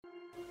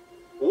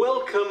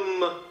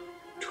Welcome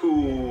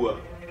to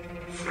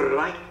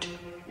Fright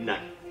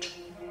Night.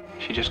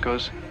 She just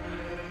goes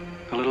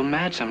a little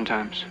mad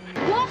sometimes.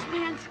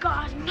 Wolfman's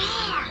got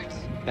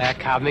nards. They're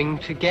coming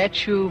to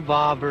get you,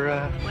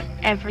 Barbara.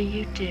 Whatever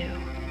you do,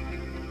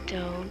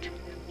 don't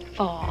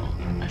fall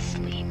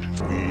asleep.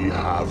 We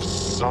have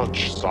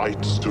such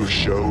sights to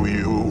show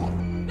you.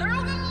 They're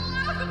all gonna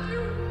laugh at you.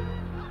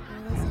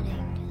 You're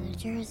listening to the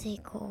Jersey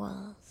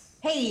Ghouls.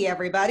 Hey,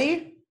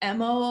 everybody.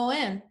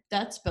 MOON.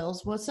 That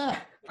spells what's up.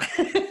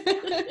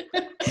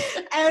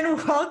 And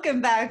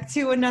welcome back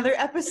to another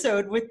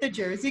episode with the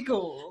Jersey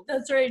Ghouls.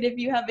 That's right. If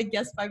you haven't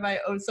guessed by my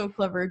oh so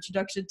clever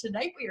introduction,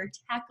 tonight we are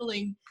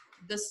tackling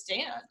The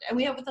Stand. And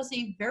we have with us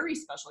a very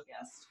special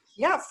guest.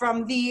 Yeah,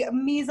 from the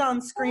Mise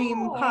en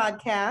Scream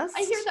podcast.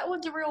 I hear that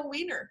one's a real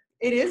wiener.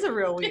 It is a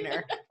real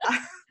wiener.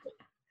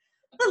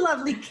 The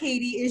lovely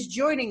Katie is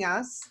joining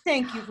us.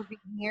 Thank you for being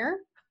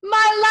here. My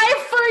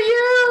life for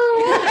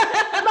you!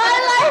 My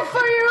life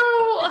for you!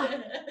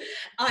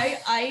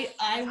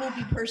 I will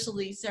be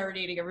personally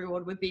serenading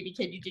everyone with Baby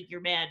Can You Dig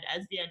Your Man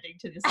as the ending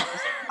to this episode.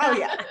 Oh,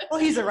 yeah. Well,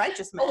 he's a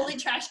righteous man. Only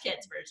Trash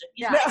Kids version.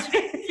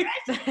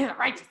 Yeah.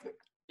 Righteous.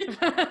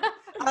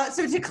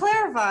 So to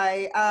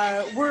clarify,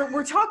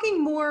 we're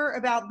talking more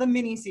about the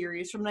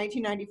miniseries from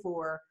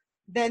 1994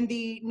 than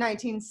the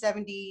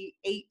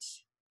 1978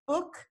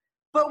 book,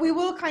 but we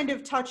will kind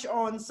of touch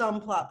on some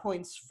plot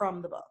points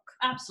from the book.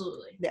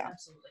 Absolutely. Yeah.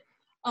 Absolutely.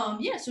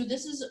 So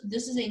this is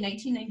a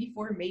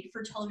 1994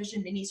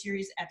 made-for-television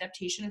miniseries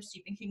adaptation of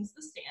Stephen King's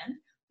The Stand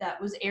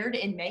that was aired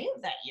in May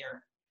of that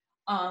year,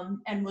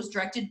 and was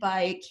directed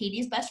by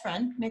Katie's best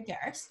friend, Mick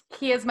Garris.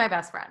 He is my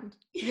best friend.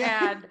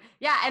 And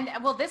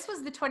this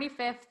was the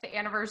 25th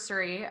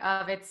anniversary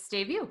of its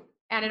debut.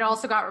 And it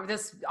also got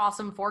this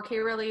awesome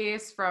 4K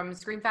release from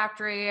Scream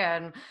Factory.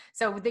 And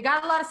so they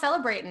got a lot of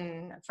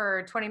celebrating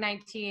for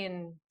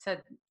 2019 to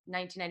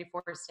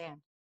 1994 Stand.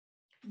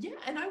 Yeah,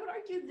 and I would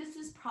argue this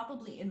is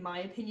probably, in my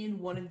opinion,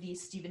 one of the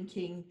Stephen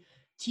King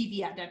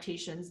TV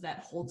adaptations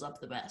that holds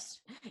up the best.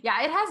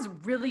 Yeah, it has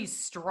really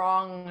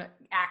strong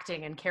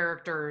acting and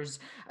characters,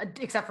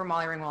 except for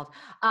Molly Ringwald.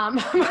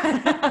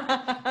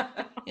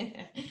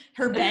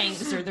 Her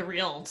bangs are the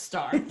real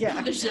star of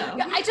the show.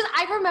 Yeah,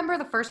 I remember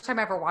the first time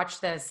I ever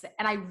watched this,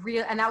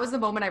 and that was the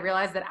moment I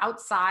realized that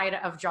outside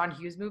of John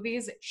Hughes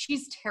movies,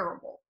 she's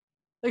terrible.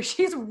 Like,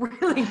 she's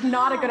really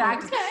not a good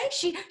actress.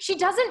 Okay. She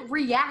doesn't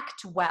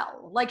react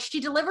well. Like, she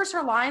delivers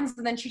her lines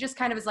and then she just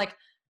kind of is like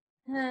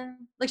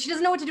she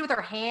doesn't know what to do with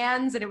her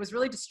hands, and it was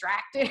really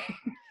distracting.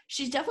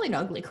 She's definitely an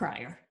ugly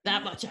crier.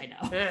 That much I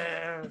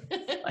know.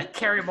 Like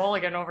Carrie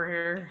Mulligan over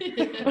here.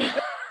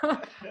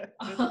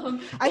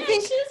 I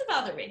think she doesn't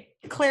bother me.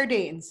 Claire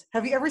Danes.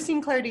 Have you ever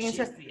seen Claire Danes?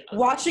 She's the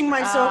Watching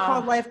My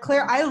So-Called Life.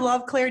 Claire, I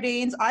love Claire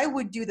Danes. I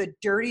would do the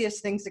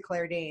dirtiest things to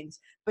Claire Danes,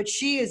 but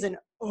she is an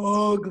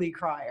ugly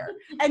crier.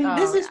 And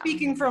this is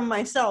speaking from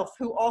myself,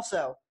 who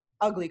also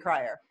ugly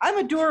crier. I'm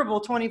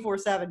adorable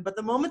 24/7, but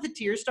the moment the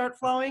tears start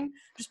flowing,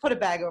 just put a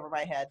bag over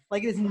my head.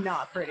 Like, it is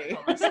not pretty.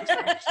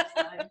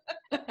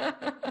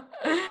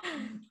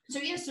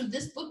 So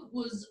this book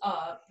was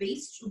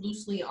based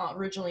loosely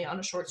originally on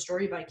a short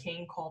story by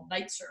King called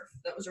Night Surf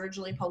that was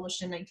originally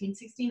published in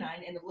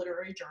 1969 in a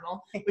literary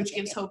journal, which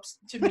gives hopes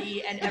to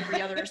me and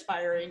every other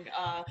aspiring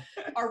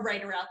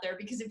writer out there,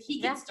 because if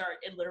he can start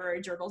in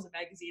literary journals and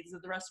magazines,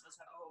 then the rest of us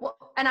have hope.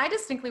 Well, and I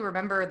distinctly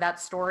remember that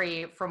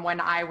story from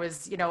when I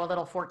was, a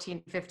little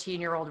 14,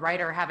 15-year-old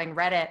writer, having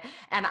read it.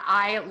 And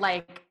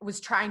I was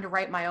trying to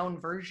write my own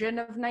version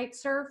of Night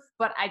Surf,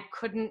 but I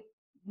couldn't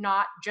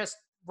not just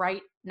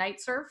write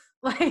Night Surf.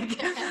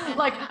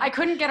 I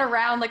couldn't get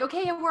around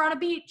okay, we're on a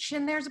beach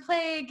and there's a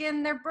plague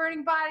and they're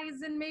burning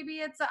bodies and maybe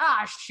it's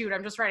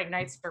I'm just writing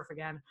Night Surf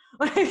again.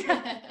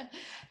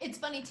 It's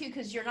funny too,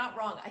 because you're not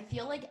wrong. I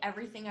feel like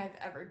everything I've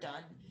ever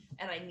done,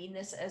 and I mean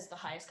this as the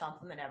highest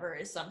compliment ever,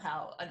 is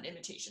somehow an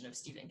imitation of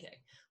Stephen King.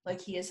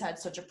 He has had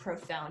such a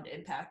profound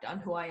impact on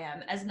who I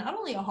am as not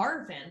only a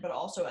horror fan, but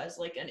also as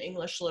an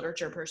English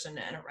literature person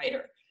and a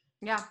writer.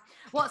 Yeah.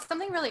 Well, it's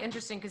something really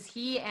interesting because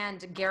he and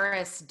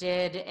Garris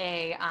did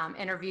a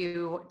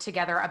interview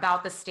together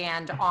about The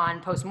Stand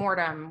on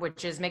Postmortem,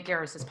 which is Mick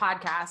Garris's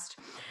podcast.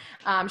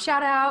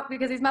 Shout out,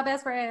 because he's my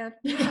best friend.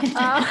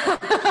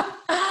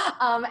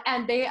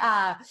 And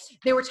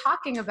they were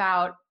talking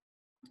about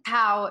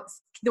how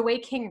the way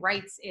King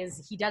writes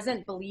is he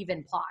doesn't believe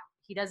in plot.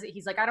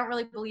 He's like, I don't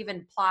really believe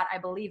in plot. I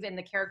believe in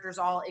the characters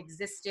all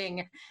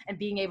existing and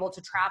being able to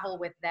travel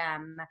with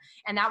them.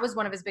 And that was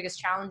one of his biggest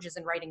challenges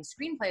in writing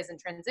screenplays and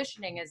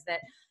transitioning, is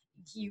that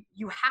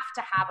you have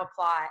to have a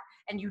plot,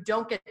 and you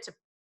don't get to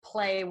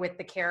play with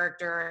the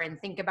character and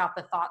think about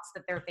the thoughts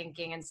that they're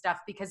thinking and stuff,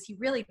 because he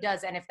really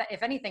does. And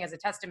if anything is a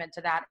testament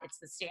to that, it's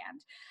The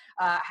Stand,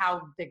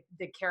 how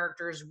the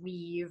characters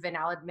weave. And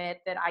I'll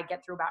admit that I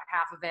get through about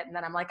half of it and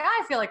then I'm like,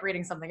 I feel like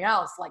reading something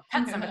else, like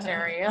Pet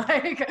Sematary.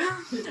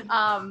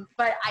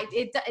 But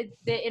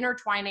the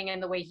intertwining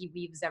and the way he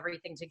weaves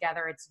everything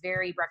together, it's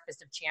very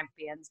Breakfast of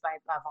Champions by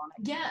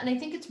Vonnegut. Yeah, and I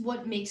think it's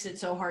what makes it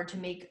so hard to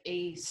make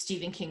a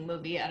Stephen King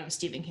movie out of a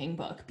Stephen King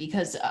book,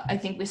 because I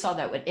think we saw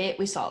that with it,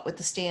 we saw it with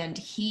The Stand.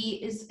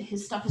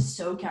 His stuff is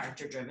so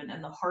character driven,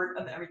 and the heart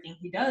of everything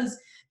he does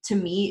to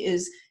me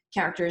is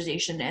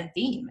characterization and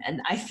theme,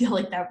 and I feel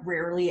like that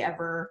rarely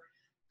ever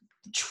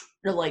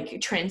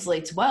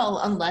translates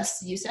well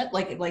unless you said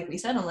like we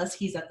said, unless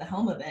he's at the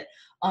helm of it.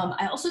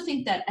 I also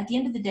think that at the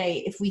end of the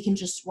day, if we can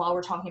just, while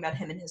we're talking about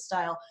him and his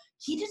style,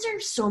 he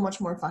deserves so much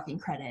more fucking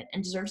credit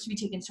and deserves to be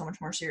taken so much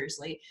more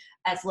seriously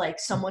as like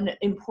someone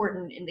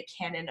important in the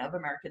canon of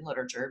American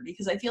literature,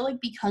 because I feel like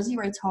because he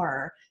writes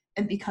horror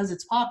and because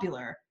it's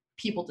popular,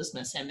 people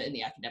dismiss him in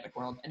the academic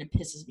world, and it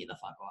pisses me the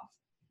fuck off.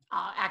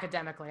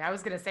 Academically, I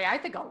was gonna say, I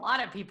think a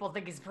lot of people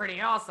think he's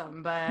pretty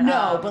awesome, but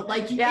but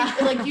like, yeah,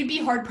 like you'd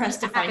be hard pressed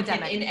to find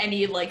him in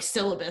any like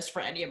syllabus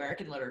for any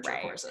American literature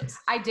courses.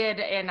 I did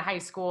in high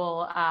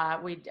school.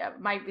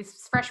 My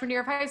freshman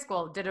year of high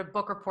school, did a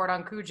book report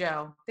on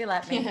Cujo. They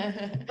let me.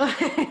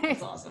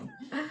 That's awesome.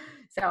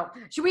 So,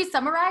 should we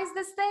summarize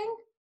this thing?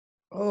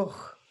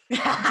 Oh,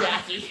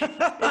 Jackie,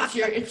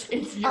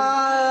 it's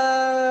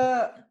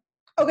your.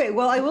 Okay,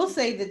 well, I will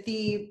say that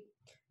the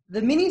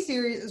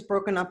miniseries is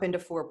broken up into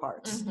 4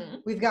 parts. Mm-hmm.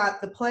 We've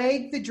got the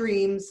plague, the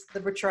dreams, the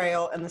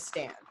betrayal, and the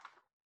stand.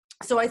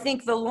 So I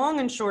think the long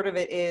and short of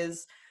it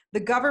is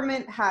the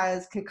government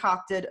has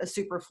concocted a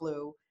super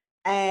flu,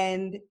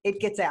 and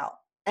it gets out.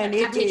 And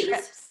Captain it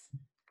Trips.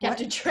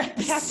 Captain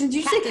Trips. Captain, did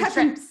you say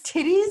Captain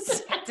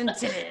Titties? Captain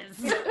Titties.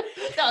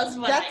 That was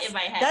what in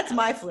my head. That's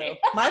my flu.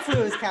 My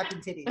flu is Captain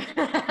Titties.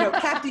 No,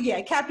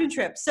 Captain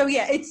Trips. So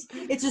yeah,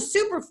 it's a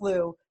super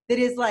flu that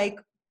is like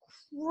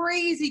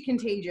crazy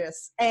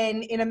contagious,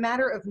 and in a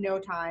matter of no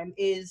time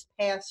is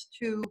passed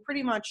to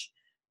pretty much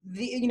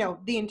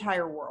the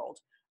entire world.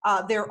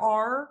 There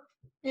are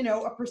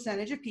a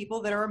percentage of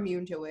people that are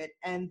immune to it,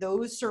 and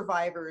those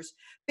survivors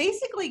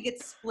basically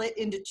get split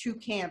into 2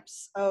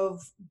 camps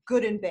of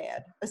good and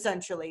bad,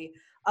 essentially.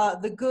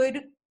 The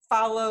good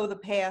follow the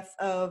path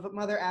of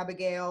Mother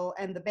Abigail,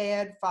 and the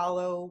bad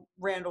follow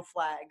Randall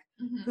Flagg,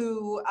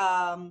 who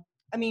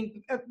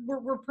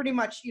we're pretty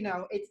much,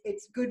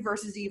 it's good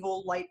versus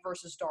evil, light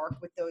versus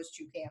dark with those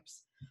 2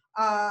 camps.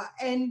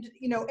 And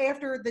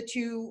after the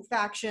 2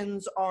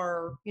 factions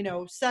are,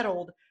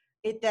 settled,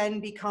 it then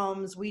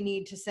becomes, we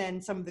need to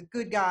send some of the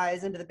good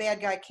guys into the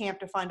bad guy camp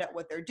to find out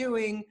what they're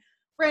doing.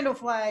 Randall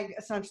Flagg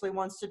essentially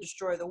wants to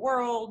destroy the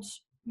world.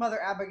 Mother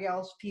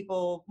Abigail's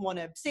people want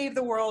to save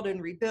the world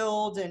and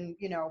rebuild and,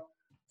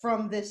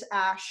 from this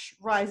ash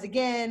rise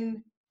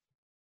again.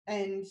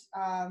 And,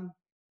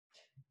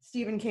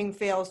 Stephen King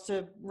fails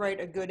to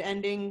write a good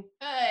ending.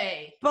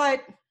 Hey.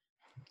 But,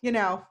 Hey.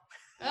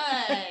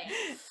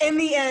 in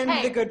the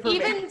end, the good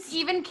prevails.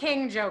 Even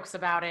King jokes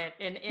about it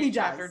in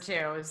chapter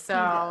 2.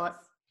 So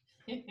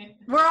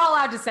We're all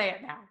allowed to say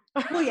it now.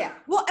 Well, yeah.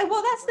 Well,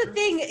 that's the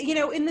thing.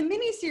 In the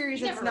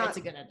miniseries, it's not a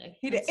good ending.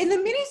 In the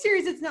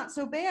miniseries, it's not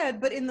so bad,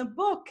 but in the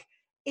book,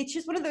 it's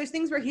just one of those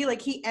things where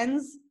he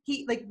ends.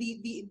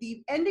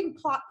 The ending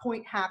plot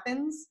point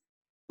happens,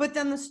 but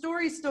then the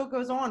story still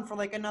goes on for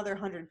like another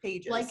 100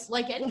 pages.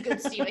 Like any good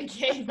Stephen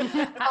King. But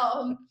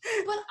I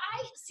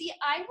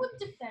would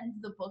defend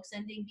the book's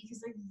ending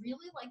because I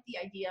really like the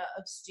idea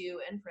of Stu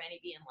and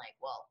Franny being like,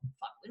 well,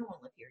 fuck, we don't want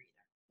to live here either.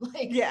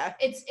 Like, yeah,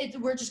 it's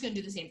we're just gonna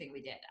do the same thing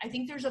we did. I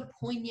think there's a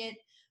poignant,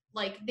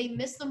 like, they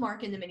missed the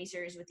mark in the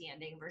miniseries with the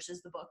ending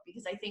versus the book,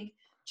 because I think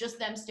just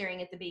them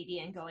staring at the baby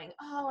and going,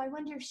 oh, I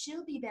wonder if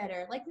she'll be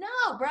better. Like,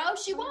 no, bro,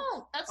 she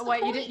won't. That's the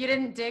point. You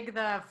didn't dig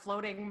the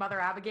floating Mother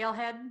Abigail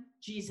head?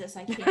 Jesus,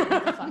 I can't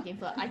dig the fucking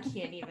foot. I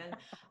can't even.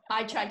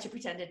 I tried to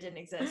pretend it didn't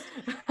exist.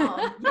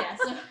 Yeah,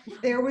 so.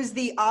 There was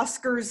the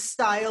Oscars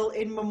style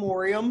in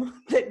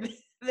memoriam that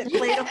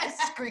played on the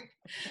screen.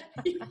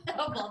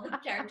 Of all the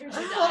characters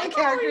that All the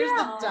characters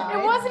that died.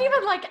 It wasn't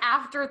even like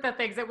after the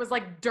things. It was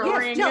like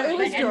during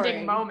the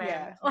ending moment.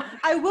 Yeah.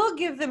 I will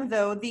give them,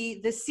 though,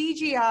 the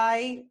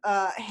CGI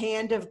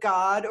hand of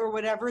God or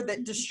whatever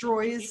that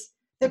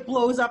that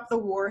blows up the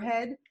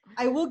warhead.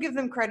 I will give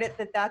them credit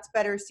that that's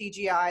better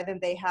CGI than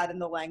they had in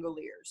the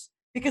Langoliers.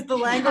 Because the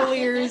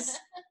Langoliers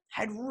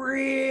had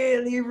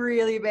really,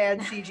 really bad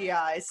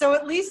CGI. So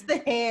at least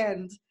the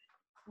hand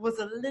was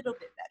a little bit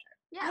better.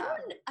 Yeah,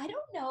 I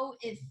don't know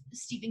if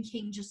Stephen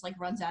King just like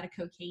runs out of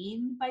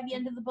cocaine by the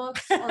end of the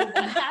books or what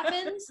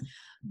happens,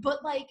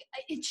 but like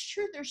it's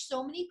true. There's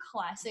so many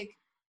classic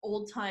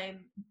old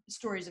time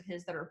stories of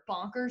his that are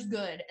bonkers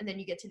good, and then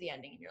you get to the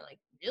ending and you're like,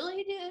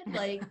 really, dude?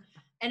 Like,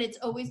 and it's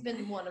always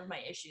been one of my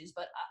issues.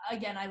 But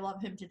again, I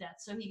love him to death,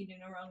 so he can do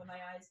no wrong in my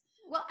eyes.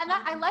 Well, and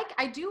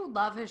I do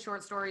love his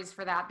short stories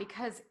for that,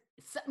 because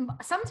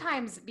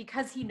sometimes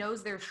because he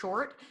knows they're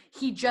short,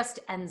 he just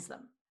ends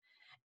them.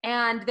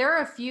 And there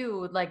are a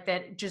few like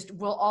that just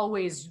will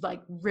always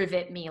like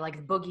rivet me.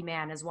 Like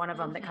Boogeyman is one of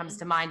them that comes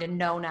to mind, and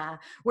Nona,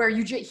 where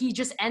he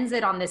just ends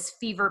it on this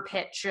fever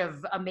pitch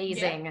of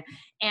amazing,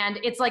 and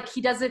it's like he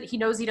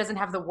knows he doesn't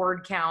have the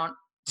word count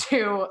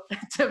to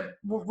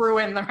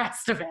ruin the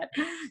rest of it,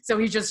 so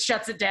he just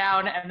shuts it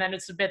down and then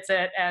it submits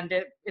it, and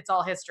it's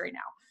all history now.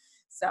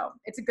 So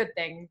it's a good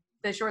thing.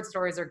 The short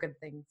stories are good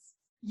things.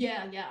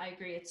 Yeah, I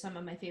agree. It's some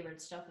of my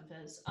favorite stuff of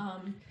his.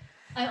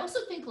 I also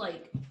think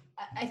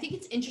I think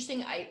it's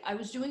interesting. I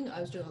was doing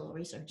a little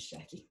research,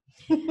 Jackie,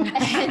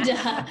 and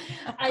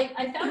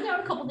I found out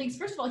a couple things.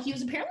 First of all, he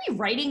was apparently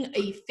writing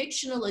a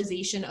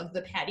fictionalization of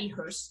the Patty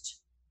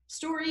Hearst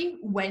story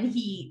when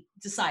he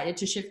decided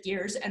to shift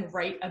gears and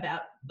write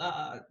about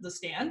the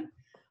Stand.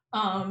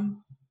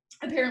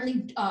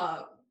 Apparently,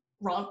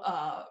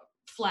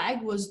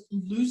 Flagg was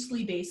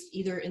loosely based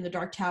either in the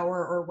Dark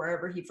Tower or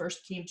wherever he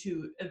first came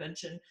to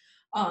invention,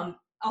 on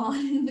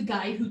the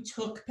guy who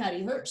took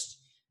Patty Hearst.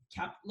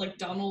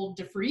 Donald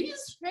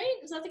DeFreeze, right?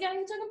 Is that the guy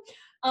who took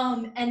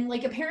him? And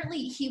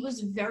apparently he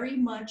was very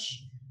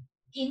much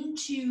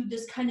into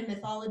this kind of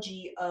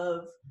mythology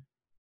of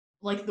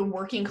the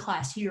working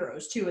class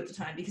heroes too at the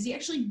time, because he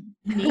actually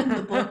named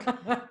the book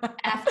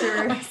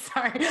after.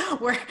 Sorry,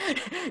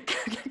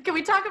 can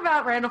we talk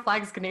about Randall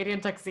Flagg's Canadian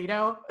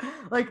tuxedo?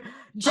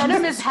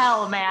 Denim is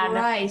hell, man.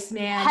 Christ,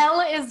 man.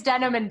 Hell is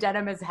denim, and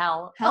denim is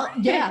hell. Hell,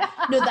 yeah.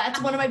 No,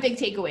 that's one of my big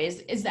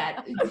takeaways. Is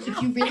that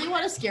if you really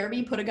want to scare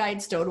me, put a guy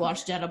in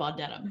Stonewashed denim on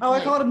denim. Oh,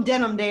 I called him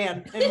Denim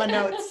Dan in my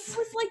notes. It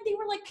was they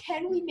were like,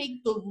 can we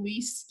make the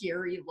least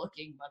scary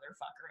looking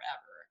motherfucker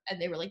ever?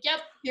 And they were like,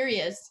 yep, here he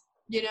is.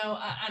 I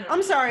don't know.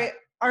 I'm sorry.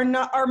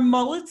 Are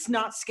mullets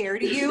not scary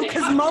to you?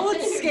 Because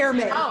mullets scare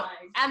me. Oh,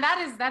 and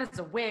that is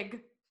a wig.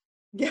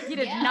 He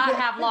did not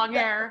have long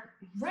hair.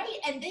 Right,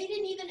 and they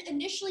didn't even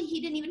initially.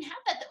 He didn't even have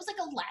that. That was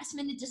a last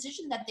minute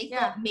decision that they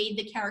thought made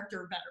the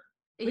character better.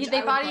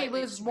 They thought he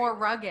was more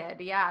rugged.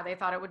 Yeah, they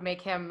thought it would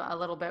make him a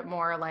little bit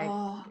more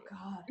oh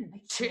god,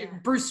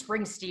 Bruce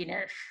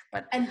Springsteen-ish.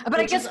 But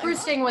I guess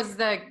Bruce Springsteen was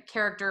the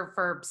character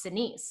for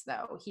Sinise,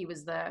 though. He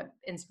was the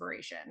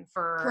inspiration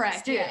for correct.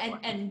 Stu. Yeah,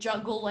 and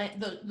Jungle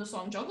Land, the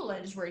song Jungle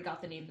Land is where he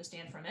got the name The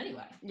Stand from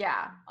anyway.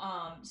 Yeah.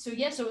 So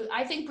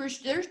I think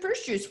there's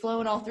Bruce juice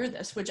flowing all through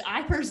this, which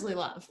I personally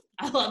love.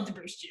 I love the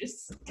Bruce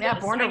juice. Yeah,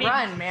 born to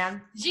run,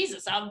 man.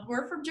 Jesus,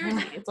 we're from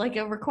Jersey. It's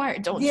a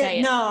required. Don't say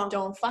it. No,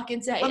 don't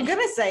fucking say it. I'm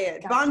gonna say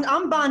it.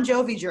 I'm Bon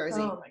Jovi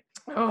Jersey. Oh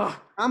my God.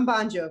 I'm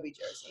Bon Jovi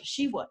Jersey.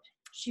 She would.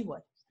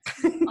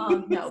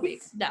 No.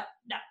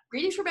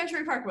 Greetings from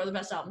Bachelor Park, one of the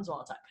best albums of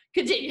all time.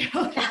 Continue.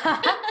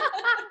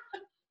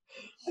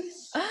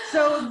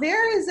 So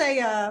there is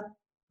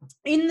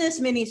in this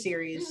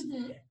miniseries,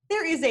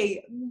 there is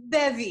a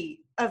bevy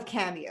of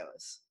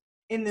cameos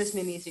in this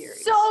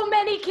miniseries. So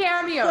many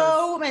cameos.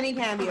 Oh Wait,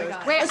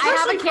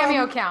 I have a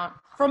cameo count.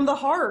 From the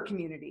horror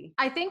community.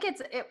 I think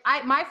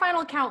my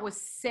final count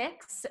was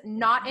 6,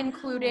 not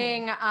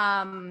including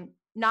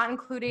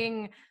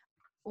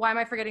why am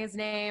I forgetting his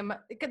name?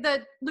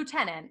 The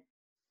lieutenant,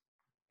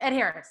 Ed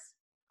Harris.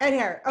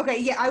 Okay,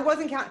 yeah, I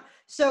wasn't counting.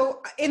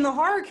 So in the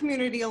horror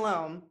community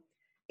alone,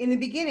 in the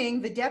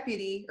beginning, the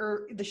deputy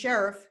or the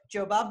sheriff,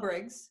 Joe Bob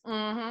Briggs.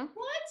 Mm-hmm.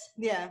 What?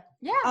 Yeah.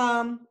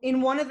 Yeah.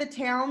 In one of the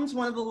towns,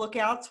 one of the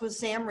lookouts was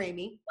Sam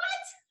Raimi.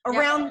 What?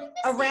 Around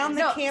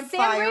the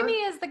campfire. Sam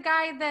Raimi is the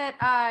guy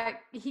that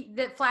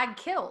Flagg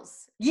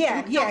kills.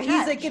 Yeah.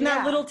 He's in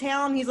that little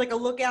town. He's a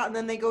lookout, and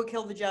then they go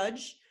kill the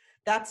judge.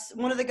 That's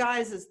one of the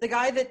guys. Is the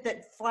guy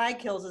that Flagg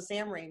kills is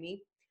Sam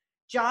Raimi.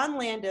 John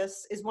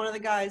Landis is one of the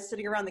guys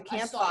sitting around the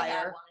campfire. I saw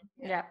that one.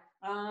 Yeah.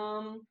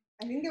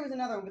 I think there was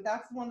another one, but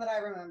that's the one that I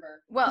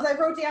remember. Well, because I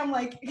wrote down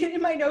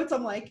in my notes,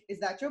 I'm like, is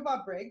that Joe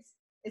Bob Briggs?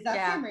 Is that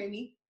Sam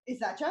Raimi? Is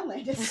that John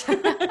Landis? Oh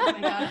my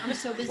God, I'm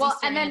so busy. Well,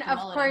 and then of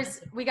course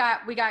we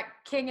got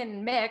King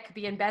and Mick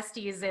being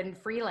besties in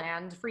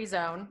Free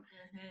Zone,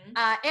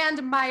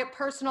 and my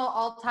personal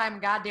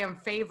all-time goddamn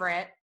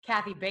favorite,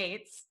 Kathy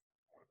Bates.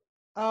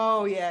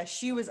 Oh yeah,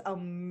 she was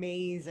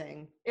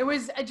amazing. It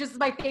was just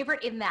my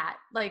favorite in that,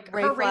 Ray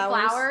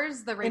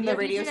Flowers, the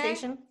radio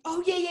station.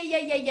 Oh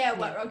yeah.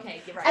 Well,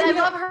 okay, you're right. And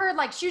I love her.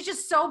 She was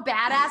just so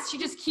badass. She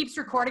just keeps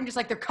recording, just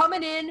they're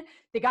coming in.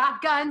 They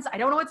got guns. I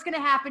don't know what's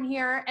gonna happen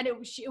here, and it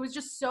was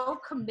just so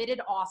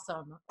committed,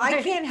 awesome.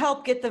 I can't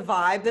help get the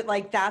vibe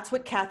that that's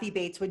what Kathy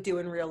Bates would do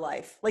in real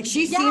life.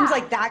 She seems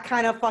like that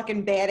kind of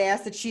fucking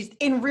badass that she's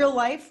in real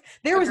life.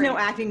 There was no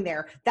acting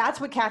there.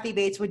 That's what Kathy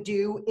Bates would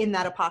do in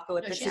that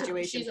apocalyptic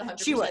situation.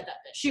 She would.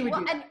 She would.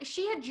 And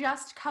she had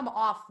just come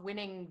off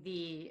winning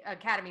the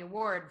Academy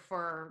Award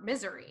for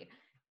Misery,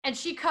 and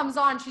she comes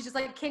on. She's just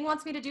like, King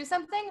wants me to do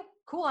something.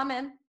 Cool, I'm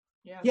in.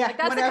 Yeah.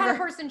 That's whatever. the kind of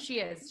person she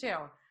is too.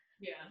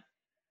 Yeah.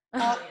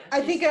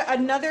 I think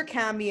another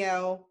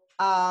cameo,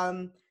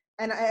 and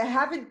I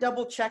haven't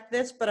double checked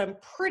this, but I'm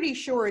pretty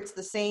sure it's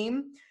the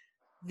same.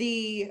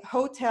 The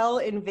hotel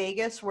in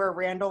Vegas where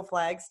Randall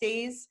Flagg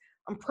stays,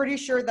 I'm pretty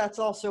sure that's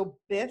also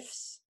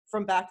Biff's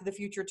from Back to the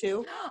Future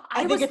 2.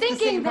 I was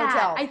thinking that.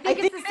 Hotel. I think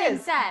it's the same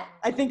set.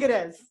 I think it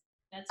is.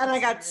 That's And I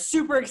got hilarious.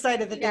 super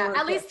excited that they Yeah, were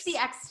at least eclipsed.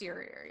 the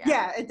exterior.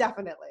 Yeah, it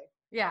definitely.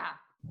 Yeah.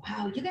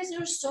 Wow, you guys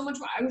noticed so much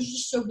more. I was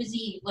just so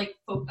busy, like,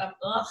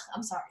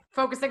 I'm sorry.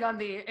 Focusing on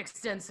the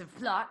extensive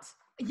plot.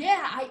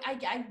 Yeah,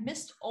 I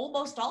missed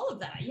almost all of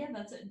that. Yeah,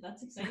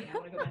 that's exciting. I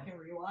want to go back and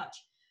rewatch.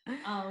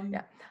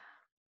 Yeah.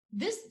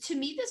 To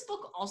me, this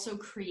book also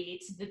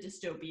creates the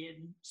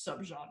dystopian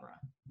subgenre.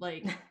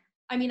 Like,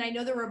 I mean, I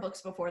know there were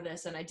books before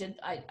this, and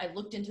I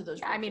looked into those.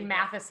 Yeah, I mean,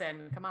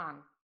 Matheson, come on.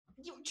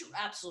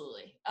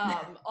 Absolutely.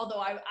 Although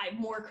I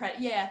more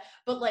credit, yeah,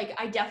 but like,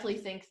 I definitely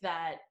think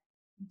that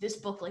this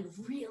book like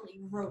really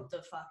wrote the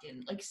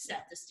fucking like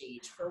set the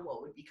stage for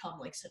what would become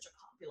like such a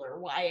popular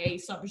YA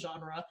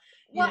subgenre.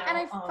 Well, and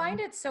I find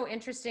it so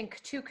interesting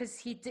too because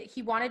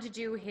he wanted to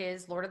do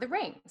his Lord of the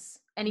Rings,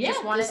 and he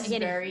just wanted,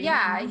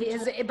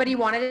 but he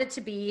wanted it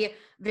to be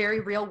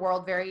very real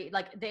world, very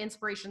like the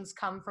inspirations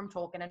come from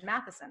Tolkien and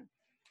Matheson.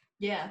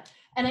 Yeah,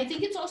 and I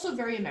think it's also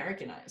very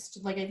Americanized.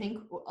 Like I think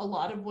a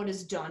lot of what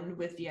is done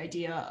with the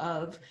idea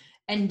of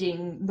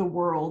ending the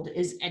world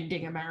is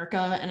ending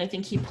America, and I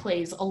think he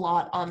plays a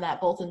lot on that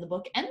both in the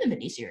book and the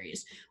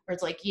miniseries, where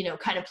it's like, you know,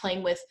 kind of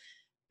playing with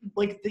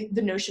like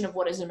the notion of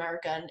what is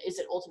America and is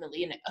it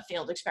ultimately a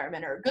failed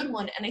experiment or a good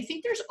one. And I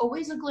think there's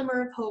always a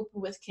glimmer of hope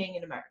with King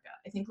in America.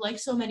 I think like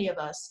so many of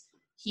us,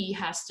 he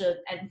has to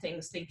end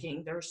things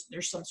thinking there's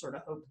some sort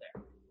of hope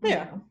there.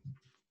 Yeah. You know?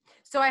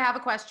 So I have a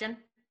question.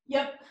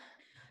 Yep.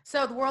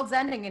 So the world's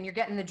ending and you're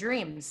getting the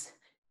dreams.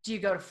 Do you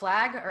go to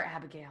Flag or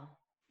Abigail?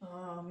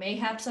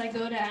 Mayhaps I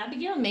go to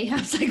Abigail.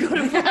 Mayhaps I go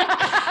to Flag.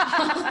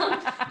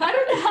 I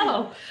don't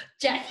know.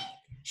 Jackie?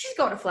 She's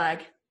going to Flag.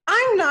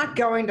 I'm not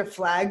going to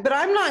Flag, but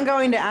I'm not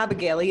going to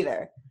Abigail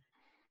either.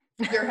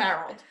 You're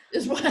Harold.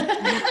 Is what.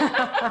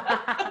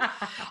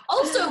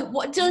 Also,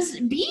 what does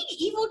being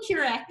evil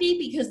cure acne?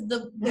 Because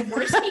the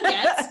worse he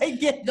gets,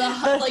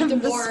 the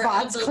more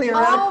spots the clear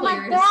more up. Oh my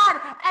clears.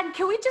 God. And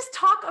can we just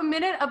talk a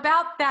minute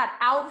about that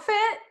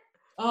outfit?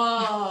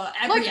 Oh,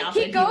 every Like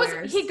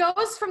outfit he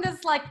goes from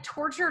this like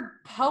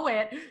tortured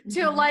poet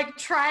to like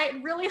try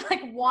really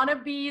like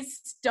wannabe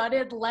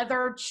studded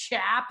leather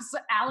chaps,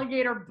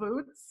 alligator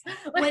boots.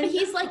 Like, when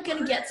he's like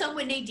gonna get some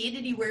with Nadine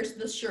and he wears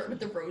the shirt with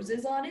the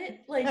roses on it.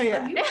 Like, Oh,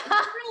 yeah. are you in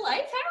real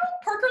life, Harold?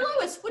 Parker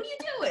Lewis, what are you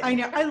doing? I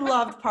know. I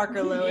loved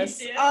Parker Lewis.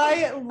 too.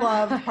 I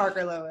loved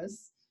Parker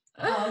Lewis.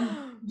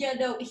 Yeah,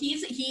 no, he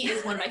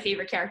is one of my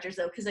favorite characters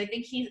though, because I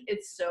think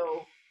it's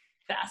so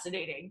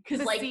fascinating.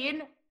 Because like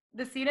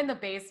the scene in the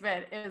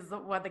basement is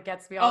what that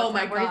gets me all the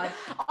time. Oh my God.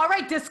 All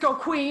right, disco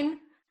queen.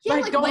 Yeah,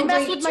 like, like, don't when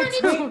mess they with my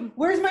turn tune.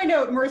 Where's my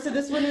note, Marissa?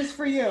 This one is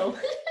for you.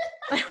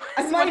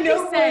 And What did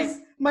he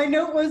say? my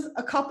note was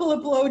a couple of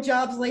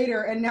blowjobs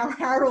later, and now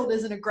Harold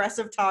is an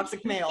aggressive,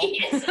 toxic male.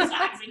 he is so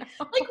toxic.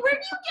 Like, where do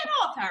you get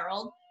off,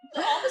 Harold?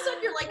 All of a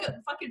sudden, you're like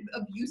a fucking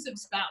abusive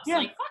spouse. Yeah,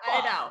 like, fuck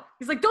off. I know.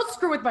 He's like, don't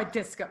screw with my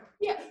disco.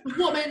 Yeah,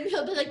 woman.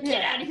 He'll be like,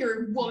 get out of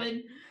here,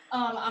 woman.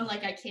 I'm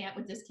like, I can't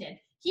with this kid.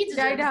 He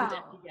deserves the death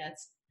he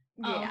gets.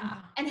 Yeah.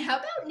 And how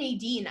about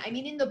Nadine? I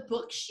mean, in the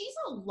book, she's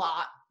a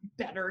lot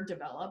better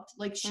developed.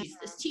 Like, she's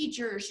this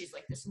teacher. She's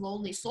like this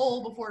lonely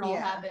soul before it all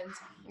happens.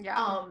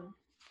 Yeah.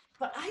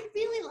 But I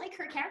really like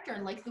her character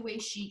and like the way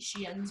she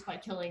ends by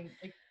killing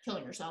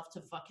herself to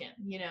fuck him.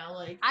 You know,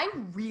 like I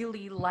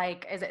really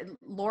like, is it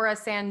Laura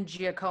San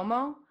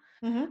Giacomo?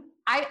 Mm-hmm.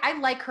 I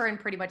like her in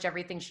pretty much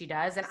everything she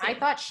does, and I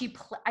thought she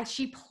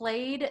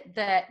played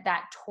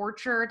that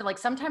tortured, like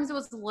sometimes it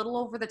was a little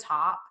over the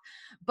top,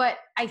 but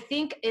I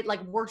think it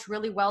like worked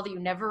really well that you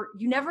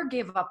never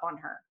gave up on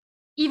her.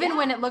 Even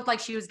when it looked like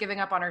she was giving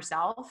up on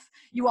herself,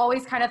 you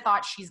always kind of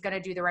thought she's going to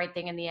do the right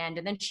thing in the end,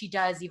 and then she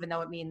does, even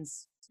though it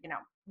means, you know,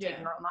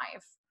 taking her own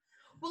life.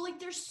 Well, like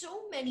there's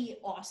so many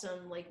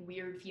awesome, like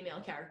weird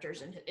female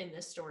characters in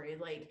this story.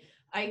 Like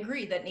I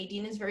agree that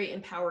Nadine is very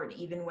empowered,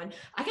 even when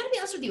I gotta be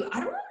honest with you,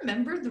 I don't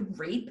remember the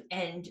rape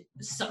and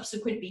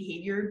subsequent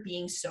behavior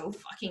being so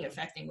fucking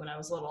affecting when I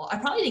was little. I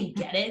probably didn't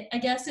get it, I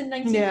guess, in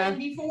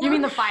 1994. You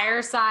mean the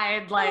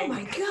fireside? Like, oh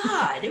my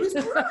God, it was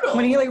brutal.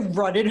 When he like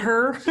rutted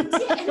her. Yeah,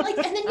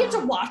 and then you have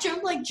to watch him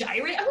like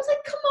gyrate. I was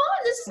like, come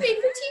on, this is made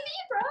for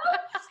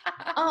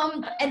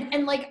TV, bro.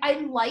 And like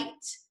I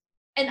liked.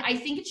 And I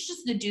think it's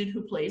just the dude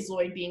who plays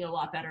Lloyd being a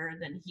lot better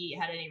than he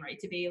had any right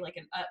to be, like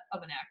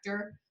of an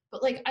actor.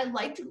 But like I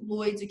liked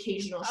Lloyd's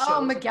occasional shows.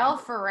 Oh, Miguel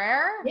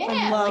Ferrer? Yeah,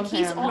 I love like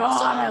he's him.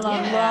 awesome. God,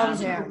 I love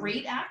him. He's a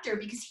great actor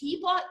because he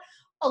brought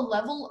a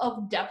level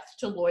of depth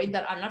to Lloyd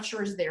that I'm not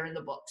sure is there in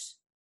the books.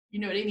 You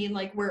know what I mean?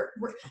 Like we're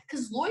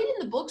because Lloyd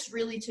in the books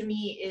really to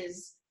me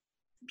is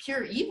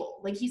pure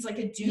evil. Like he's like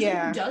a dude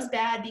who does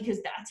bad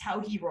because that's how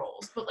he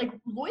rolls. But like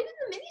Lloyd in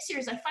the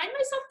miniseries, I find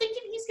myself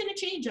thinking he's gonna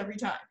change every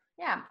time.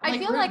 Yeah, I'm I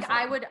feel like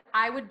rooting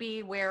I would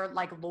be where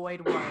like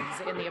Lloyd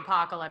was in the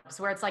apocalypse,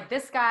 where it's like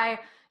this guy,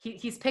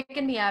 he's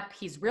picking me up,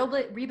 he's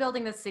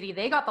rebuilding the city.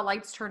 They got the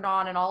lights turned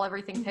on and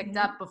everything picked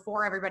up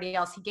before everybody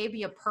else. He gave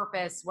me a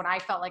purpose when I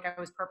felt like I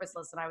was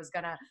purposeless and I was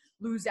gonna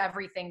lose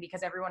everything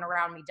because everyone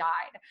around me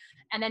died.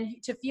 And then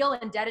to feel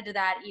indebted to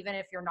that, even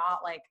if you're not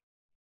like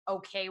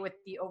okay with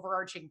the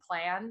overarching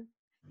plan.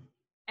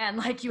 And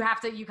like, you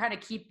kind of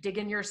keep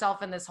digging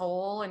yourself in this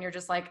hole, and you're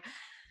just like,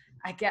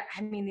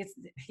 I mean, it's,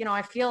 you know,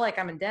 I feel like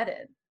I'm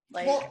indebted.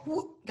 Like,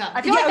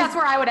 I feel like that's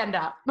where I would end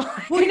up.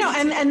 Well, you know,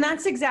 and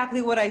that's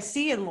exactly what I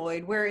see in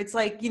Lloyd, where it's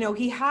like, you know,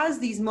 he has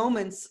these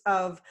moments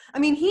of, I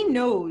mean, he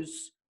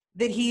knows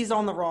that he's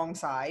on the wrong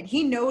side.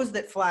 He knows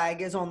that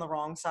Flag is on the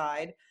wrong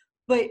side,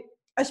 but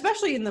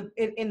especially in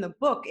the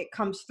book, it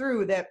comes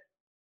through that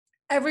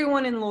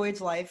everyone in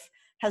Lloyd's life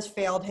has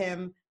failed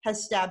him,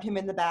 has stabbed him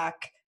in the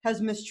back, has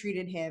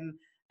mistreated him,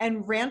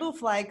 and Randall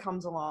Flagg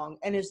comes along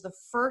and is the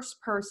first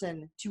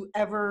person to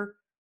ever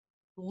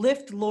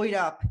lift Lloyd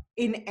up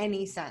in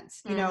any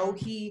sense. You know,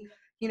 he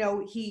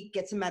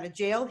gets him out of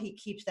jail. He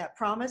keeps that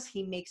promise.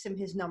 He makes him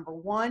his number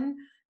one.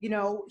 You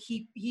know,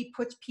 he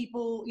puts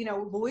people, you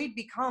know, Lloyd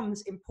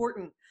becomes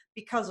important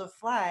because of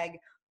Flagg.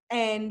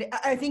 And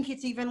I think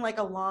it's even like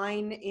a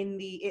line in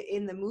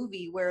the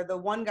movie where the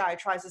one guy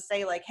tries to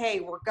say like, hey,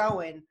 we're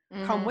going,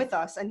 come with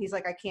us. And he's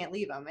like, I can't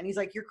leave him. And he's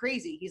like, you're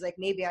crazy. He's like,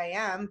 maybe I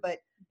am, but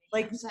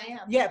like, Yes, I am.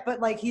 yeah, but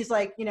like, he's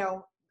like, you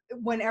know,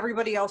 when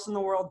everybody else in the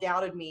world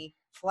doubted me,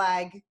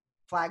 Flagg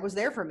was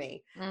there for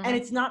me. And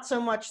it's not so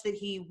much that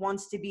he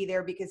wants to be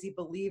there because he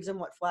believes in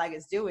what Flagg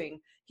is doing.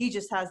 He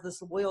just has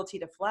this loyalty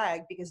to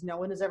Flagg because no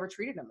one has ever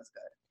treated him as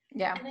good.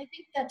 Yeah. And I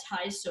think that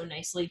ties so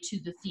nicely to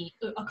the theme,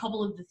 a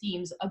couple of the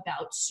themes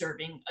about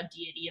serving a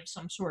deity of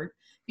some sort,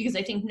 because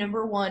I think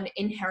number one,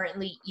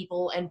 inherently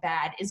evil and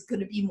bad is going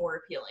to be more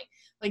appealing.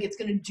 Like, it's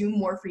going to do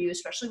more for you,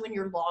 especially when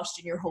you're lost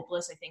and you're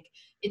hopeless. I think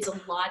it's a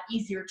lot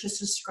easier to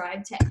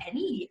subscribe to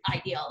any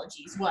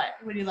ideologies. What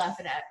are you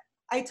laughing at?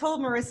 I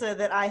told Marissa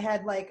that I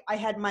had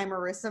my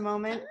Marissa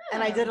moment,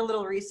 and I did a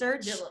little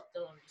research. Did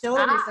a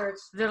little research.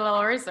 Did a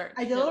little research.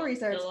 I did a little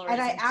research,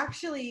 and I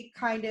actually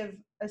kind of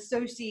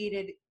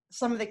associated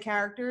some of the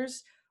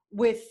characters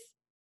with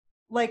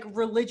like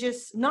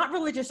not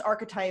religious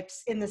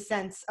archetypes in the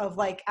sense of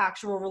like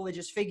actual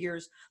religious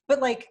figures, but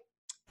like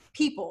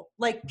people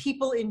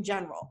in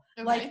general.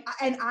 Okay. Like,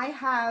 and I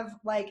have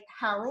like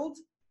Harold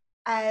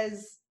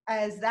as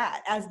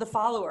the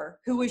follower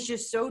who was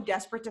just so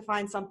desperate to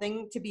find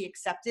something to be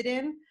accepted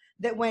in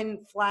that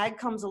when Flagg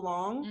comes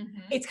along,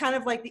 it's kind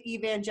of like the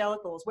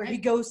evangelicals where he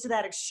goes to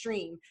that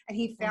extreme and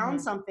he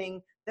found something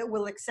that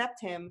will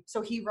accept him.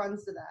 So he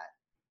runs to that.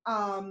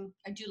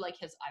 I do like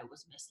his I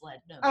was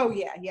misled. No. Oh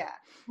yeah.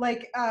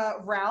 Like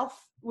Ralph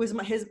was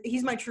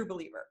he's my true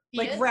believer.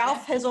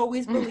 Ralph has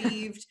always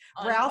believed.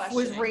 Ralph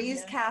was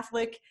raised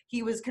Catholic.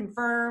 He was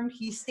confirmed.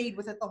 He stayed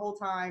with it the whole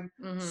time.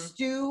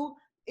 Stu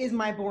is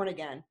my born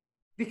again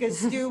because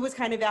Stu was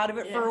kind of out of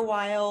it for a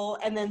while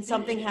and then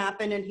something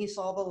happened and he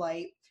saw the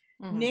light.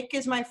 Nick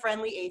is my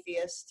friendly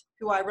atheist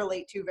who I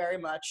relate to very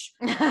much.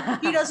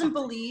 He doesn't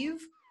believe.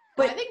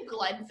 But I think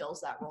Glenn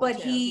fills that role.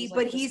 But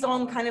too. he's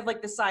on kind of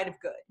like the side of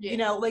good. You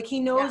know, like he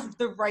knows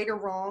the right or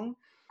wrong.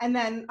 And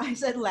then I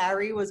said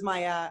Larry was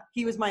my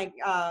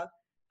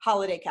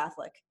holiday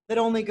Catholic that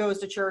only goes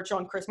to church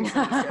on Christmas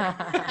and Easter.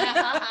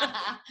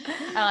 I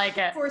like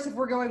it. Of course, if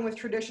we're going with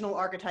traditional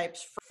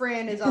archipes,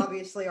 Fran is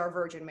obviously our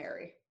Virgin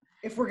Mary.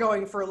 If we're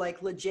going for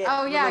like legit,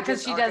 oh yeah,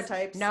 because she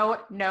archetypes. does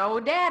no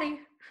daddy.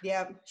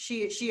 Yeah,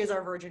 she is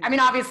our Virgin. I mean,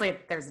 obviously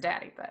there's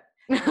daddy, but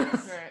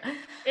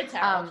it's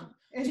Harold.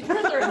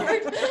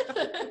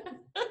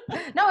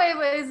 No,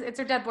 it's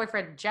her dead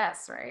boyfriend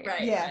Jess, right?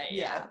 Right.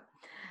 Yeah.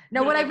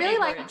 No, what I really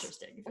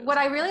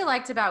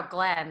liked about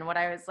Glenn, what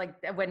I was like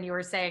when you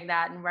were saying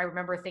that, and I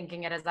remember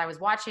thinking it as I was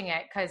watching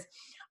it, because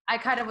I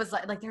kind of was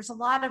like there's a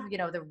lot of, you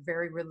know, the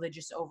very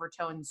religious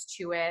overtones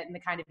to it, and the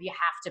kind of you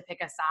have to pick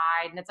a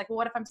side, and it's like, well,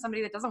 what if I'm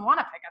somebody that doesn't want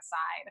to pick a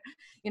side,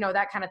 you know,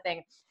 that kind of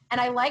thing. And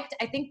I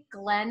think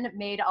Glenn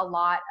made a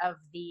lot of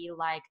the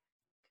like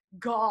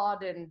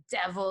God and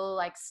devil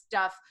like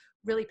stuff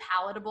really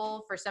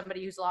palatable for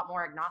somebody who's a lot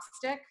more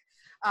agnostic,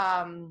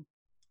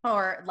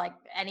 or like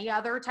any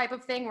other type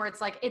of thing where it's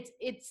like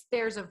it's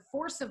there's a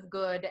force of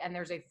good and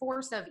there's a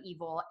force of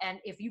evil, and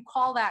if you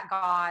call that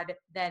God,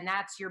 then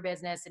that's your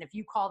business, and if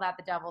you call that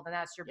the devil, then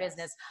that's your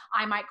business.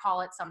 I might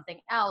call it something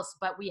else,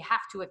 but we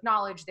have to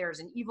acknowledge there's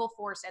an evil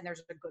force and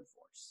there's a good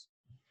force.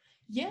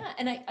 Yeah,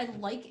 and I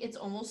like it's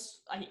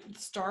almost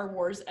Star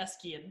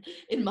Wars-esque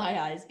in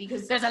my eyes,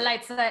 because there's a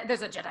light side,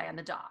 there's a Jedi in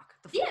the dark.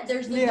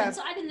 There's the good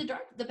side and the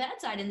dark, the bad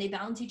side, and they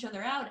balance each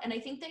other out. And I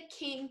think that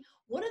King,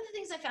 one of the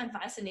things I found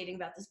fascinating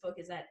about this book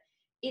is that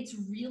it's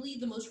really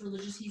the most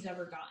religious he's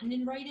ever gotten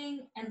in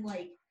writing. And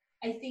like,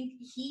 I think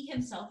he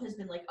himself has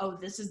been like, oh,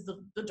 this is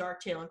the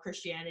dark tale of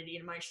Christianity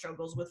and my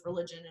struggles with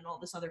religion and all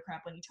this other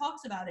crap when he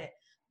talks about it.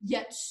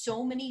 Yet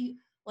so many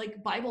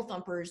like Bible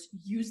thumpers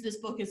use this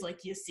book as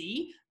like, you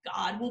see,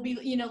 God will be,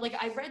 you know, like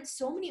I read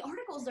so many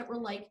articles that were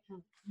like,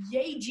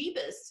 yay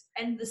Jeebus,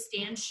 and the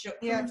stand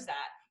proves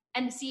that.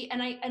 And see,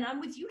 and I'm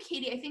with you,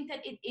 Katie. I think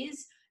that it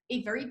is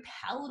a very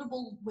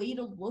palatable way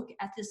to look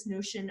at this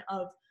notion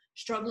of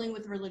struggling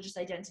with religious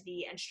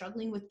identity and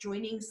struggling with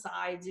joining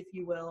sides, if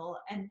you will,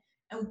 and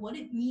what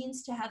it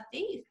means to have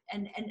faith.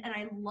 And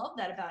I love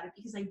that about it,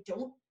 because I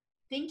don't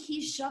think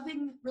he's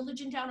shoving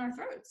religion down our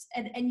throats,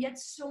 and yet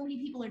so many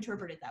people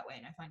interpret it that way,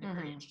 and I find it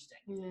very interesting.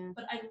 Yeah.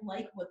 But I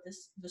like what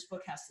this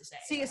book has to say.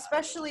 See,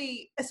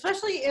 especially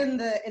in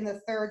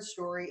the third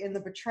story, in the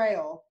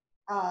betrayal,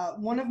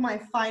 one of my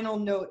final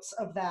notes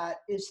of that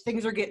is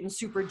things are getting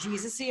super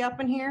Jesus-y up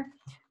in here,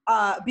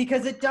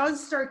 because it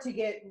does start to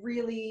get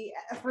really,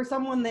 for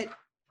someone that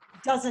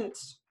doesn't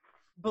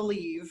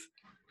believe,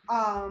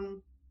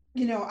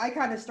 I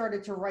kind of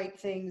started to write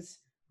things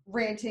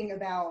ranting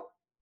about,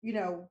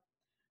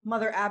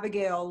 Mother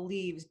Abigail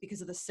leaves because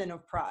of the sin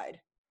of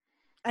pride.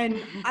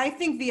 And I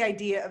think the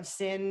idea of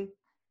sin,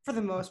 for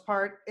the most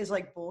part, is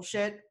like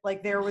bullshit.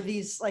 Like there were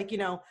these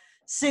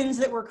sins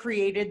that were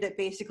created that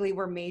basically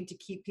were made to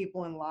keep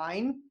people in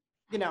line,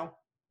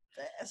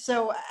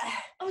 so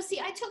see,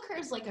 I took her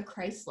as like a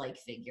Christ-like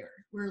figure,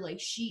 where like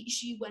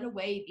she went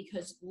away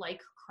because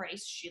like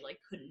Christ, she like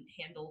couldn't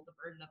handle the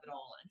burden of it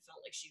all and felt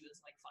like she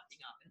was like fucking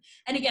up.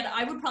 And again,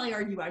 I would probably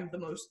argue I'm the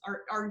most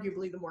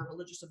arguably the more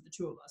religious of the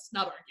two of us.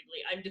 Not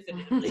arguably, I'm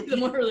definitively the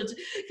more religious,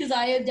 because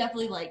I am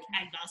definitely like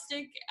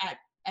agnostic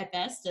at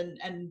best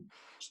and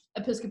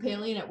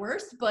Episcopalian at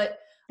worst, but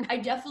I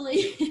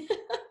definitely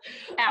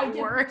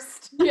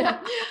worst.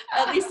 Yeah,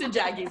 at least in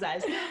Jackie's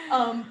eyes.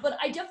 But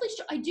I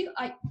definitely,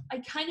 I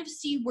kind of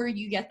see where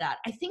you get that.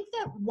 I think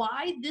that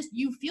why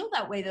you feel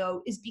that way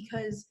though is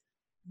because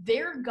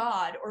their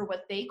God, or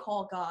what they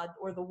call God,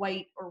 or the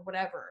white or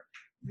whatever,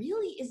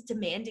 really is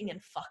demanding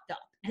and fucked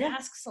up and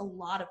asks a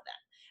lot of them.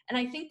 And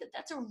I think that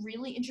that's a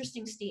really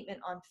interesting statement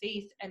on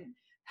faith and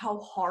how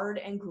hard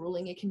and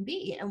grueling it can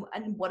be,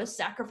 and what a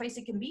sacrifice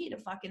it can be to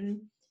fucking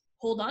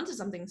hold on to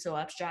something so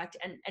abstract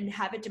and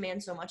have it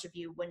demand so much of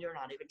you when you're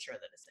not even sure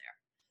that it's there.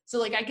 So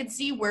like I could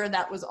see where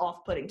that was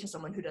off-putting to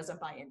someone who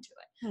doesn't buy into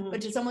it. Mm-hmm. But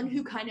to someone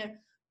who kind of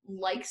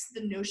likes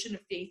the notion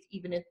of faith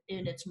even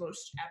in its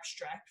most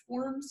abstract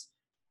forms,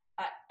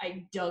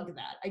 I dug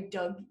that. I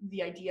dug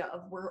the idea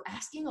of we're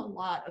asking a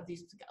lot of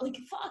these, like,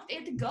 fuck, they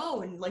had to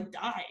go and like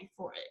die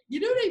for it.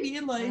 You know what I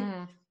mean?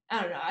 Like,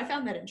 I don't know. I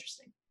found that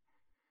interesting.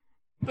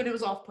 But it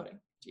was off-putting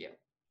to you.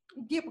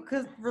 Yeah,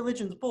 because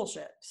religion's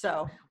bullshit.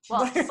 So,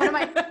 well,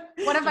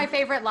 one of my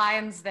favorite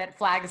lines that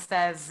Flag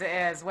says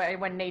is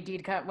when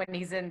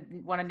he's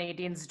in one of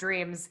Nadine's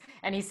dreams,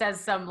 and he says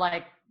some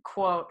like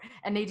quote,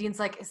 and Nadine's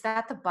like, "Is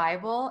that the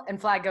Bible?"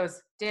 And Flag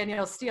goes,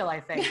 "Daniel Steele,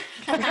 I think."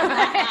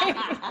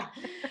 I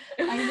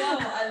know.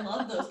 I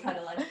love those kind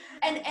of lines.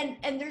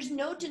 And there's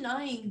no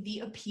denying the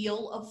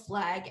appeal of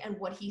Flag and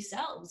what he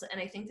sells. And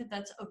I think that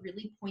that's a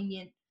really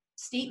poignant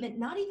statement,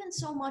 not even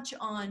so much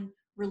on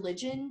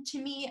religion to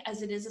me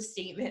as it is a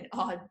statement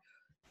on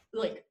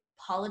like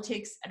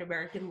politics and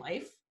American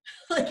life.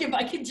 Like if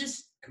I could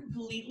just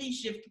completely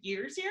shift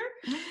gears here,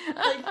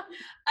 like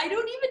I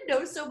don't even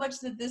know so much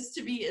that this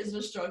to me is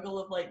a struggle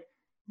of like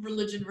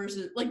religion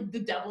versus like the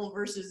devil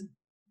versus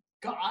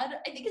God.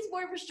 I think it's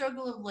more of a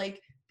struggle of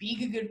like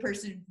being a good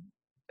person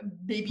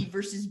maybe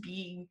versus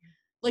being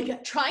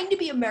like trying to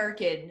be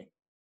American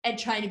and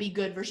trying to be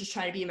good versus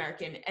trying to be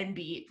American and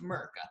be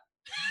America.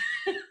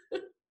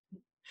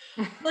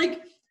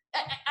 Like,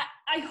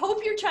 I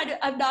hope you're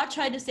I'm not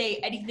trying to say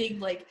anything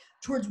like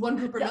towards one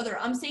group or another.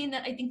 I'm saying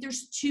that I think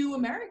there's two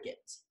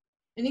Americans.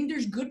 I think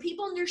there's good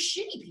people and there's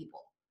shitty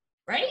people,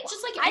 right?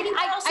 Just like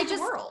anywhere else in the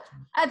world.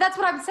 That's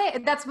what I'm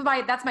saying. That's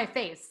my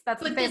face.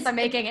 That's the face I'm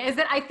making. Is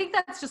that I think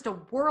that's just a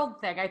world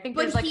thing. I think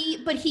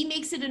but he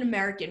makes it an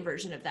American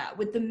version of that,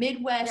 with the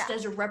Midwest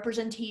as a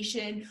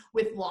representation,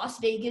 with Las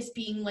Vegas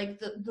being like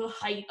the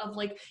height of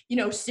like,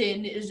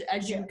 sin is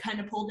as you kind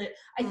of pulled it.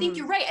 I think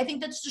you're right. I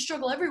think that's the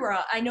struggle everywhere.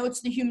 I know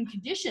it's the human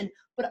condition,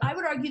 but I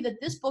would argue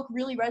that this book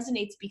really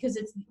resonates because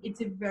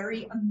it's a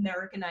very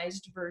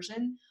Americanized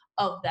version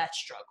of that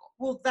struggle.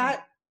 Well,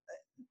 that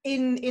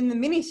in the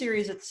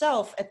miniseries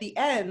itself, at the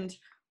end,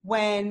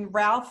 when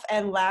Ralph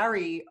and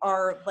Larry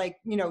are like,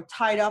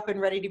 tied up and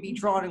ready to be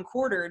drawn and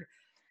quartered,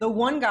 the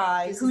one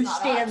guy who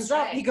stands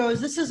up, he goes,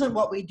 "This isn't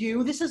what we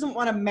do. This isn't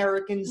what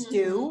Americans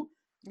do."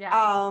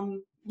 Yeah.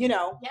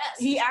 Yes.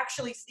 He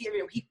actually,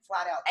 he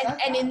flat out.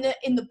 And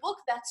in the book,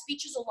 that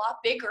speech is a lot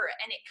bigger,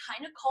 and it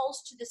kind of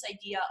calls to this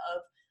idea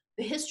of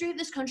the history of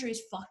this country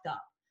is fucked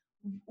up.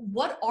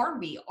 What are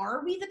we?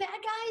 Are we the bad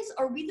guys?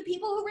 Are we the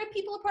people who rip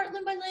people apart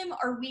limb by limb?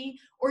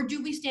 Or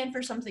do we stand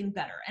for something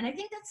better? And I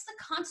think that's the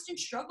constant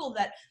struggle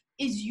that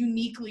is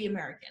uniquely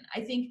American.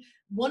 I think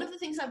one of the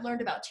things I've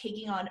learned about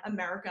taking on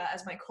America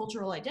as my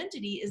cultural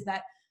identity is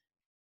that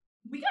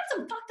we got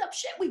some fucked up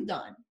shit we've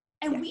done,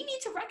 and we need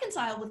to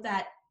reconcile with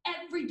that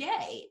every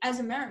day as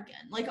American,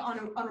 like on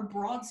a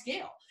broad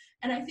scale.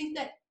 And I think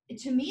that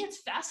to me,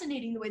 it's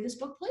fascinating the way this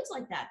book plays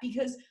like that,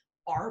 because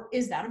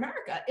is that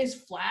America? Is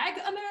Flag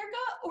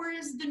America, or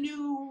is the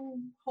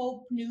New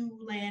Hope, New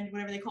Land,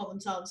 whatever they call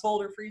themselves?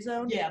 Boulder Free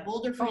Zone? Yeah,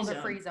 Boulder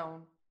Free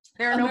Zone.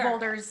 There are no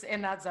boulders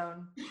in that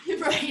zone.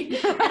 Right.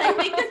 And I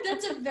think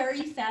that's a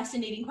very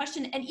fascinating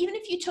question. And even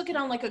if you took it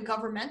on like a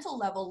governmental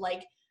level,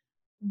 like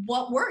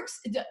what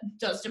works?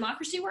 Does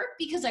democracy work?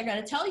 Because I got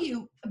to tell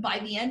you, by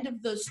the end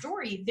of the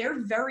story,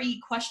 they're very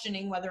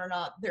questioning whether or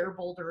not their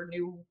Boulder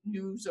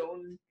New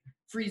Zone,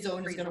 Free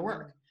Zone is going to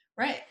work.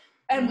 Right.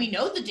 And we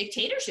know the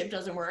dictatorship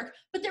doesn't work,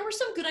 but there were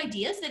some good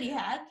ideas that he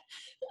had.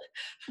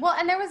 Well,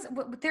 and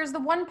there's the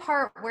one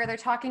part where they're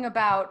talking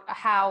about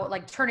how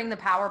like turning the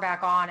power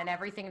back on and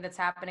everything that's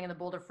happening in the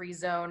Boulder Free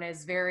Zone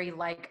is very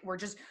like we're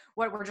just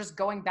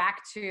going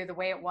back to the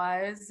way it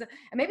was.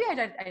 And maybe I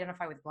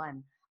identify with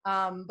Glenn.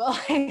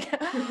 But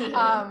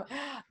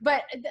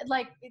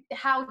like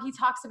how he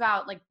talks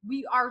about like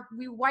we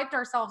wiped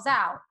ourselves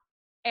out.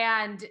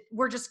 And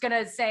we're just going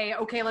to say,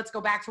 okay, let's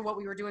go back to what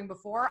we were doing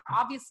before.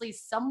 Obviously,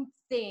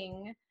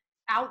 something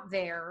out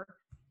there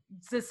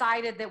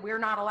decided that we're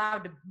not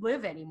allowed to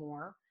live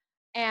anymore.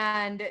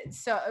 And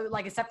so,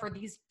 like, except for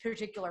these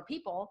particular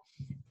people.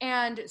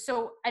 And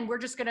so, and we're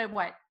just going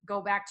to, go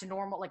back to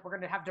normal. Like, we're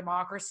going to have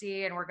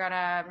democracy and we're going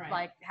to,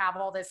 like, have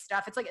all this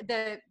stuff. It's like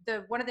the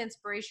one of the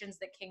inspirations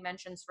that King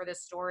mentions for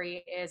this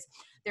story is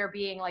there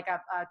being, like, a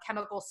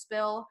chemical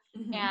spill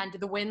and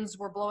the winds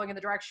were blowing in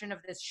the direction of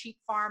this sheep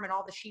farm and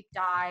all the sheep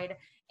died.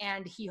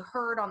 And he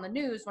heard on the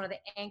news, one of the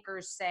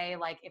anchors say,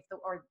 like, I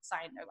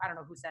don't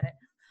know who said it,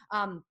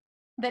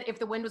 that if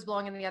the wind was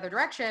blowing in the other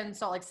direction,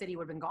 Salt Lake City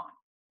would have been gone.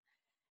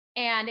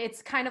 And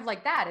it's kind of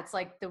like that. It's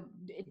like the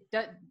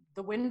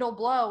wind will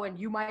blow and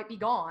you might be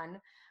gone.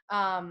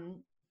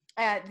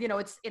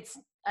 It's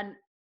a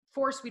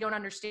force we don't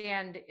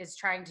understand is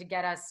trying to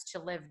get us to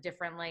live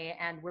differently,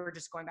 and we're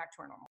just going back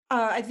to our normal.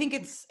 I think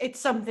it's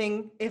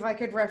something. If I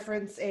could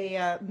reference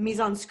a Mise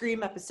en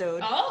Scream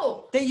episode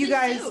that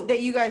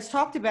you guys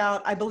talked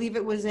about, I believe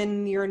it was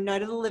in your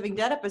Night of the Living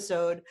Dead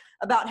episode,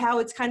 about how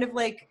it's kind of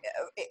like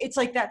it's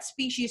like that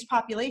species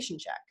population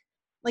check.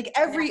 Like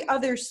every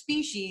other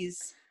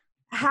species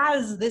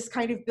has this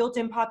kind of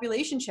built-in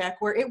population check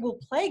where it will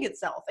plague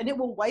itself and it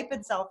will wipe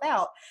itself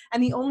out.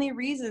 And the only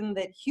reason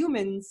that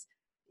humans,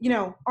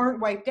 aren't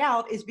wiped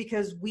out is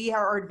because we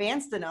are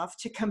advanced enough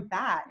to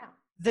combat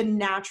the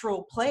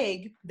natural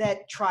plague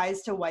that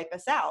tries to wipe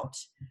us out.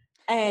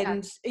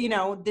 And,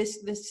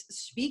 this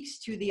speaks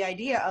to the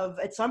idea of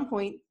at some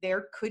point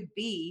there could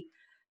be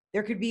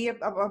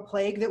a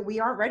plague that we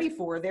aren't ready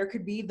for. There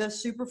could be the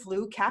super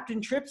flu.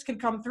 Captain Trips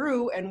could come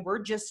through and we're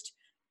just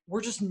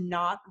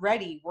not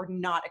ready. We're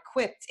not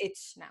equipped.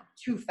 It's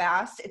too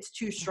fast, it's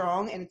too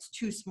strong, and it's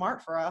too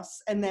smart for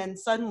us. And then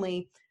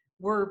suddenly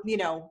we're,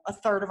 a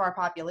third of our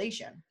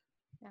population.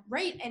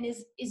 Right. And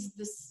is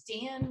the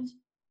stand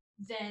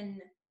then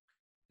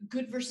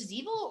good versus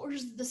evil, or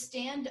is the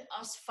stand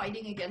us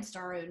fighting against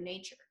our own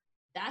nature?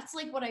 That's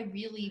like what I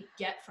really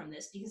get from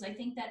this, because I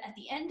think that at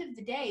the end of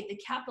the day, the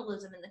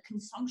capitalism and the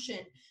consumption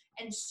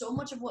and so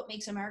much of what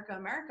makes America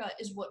America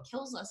is what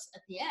kills us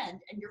at the end.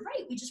 And you're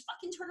right, we just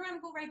fucking turn around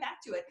and go right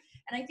back to it.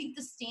 And I think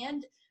the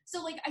stand,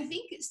 so like I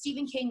think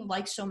Stephen King,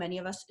 like so many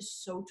of us, is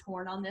so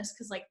torn on this,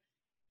 because like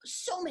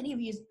so many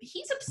of you,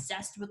 he's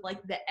obsessed with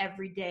like the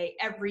everyday,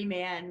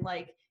 everyman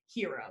like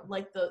hero,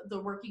 like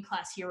the working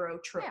class hero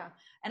trope. Yeah.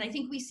 And I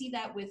think we see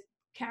that with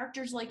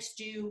characters like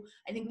Stu.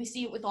 I think we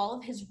see it with all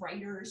of his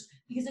writers,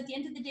 because at the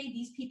end of the day,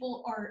 these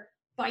people are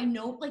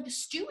like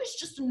Stu is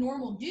just a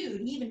normal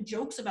dude. He even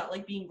jokes about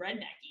like being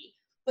rednecky,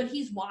 but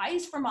he's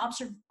wise from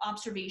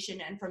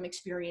observation and from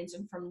experience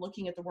and from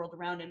looking at the world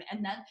around him.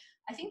 And that,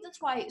 I think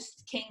that's why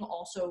King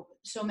also,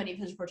 so many of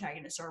his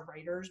protagonists are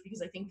writers,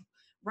 because I think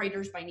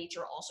writers by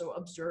nature also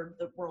observe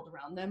the world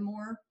around them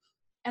more.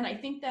 And I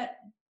think that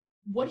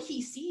what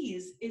he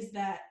sees is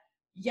that,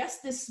 yes,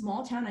 this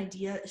small town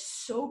idea is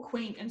so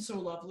quaint and so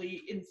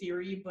lovely in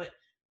theory, but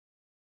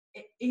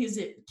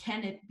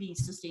can it be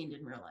sustained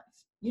in real life?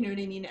 You know what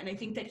I mean? And I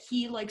think that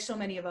he, like so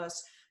many of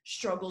us,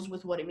 struggles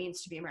with what it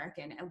means to be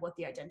American and what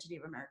the identity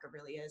of America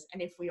really is,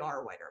 and if we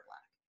are white or black.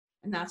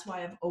 And that's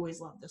why I've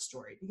always loved this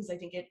story, because I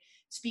think it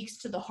speaks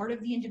to the heart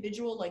of the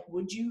individual. Like,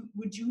 would you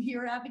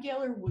hear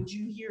Abigail or would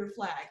you hear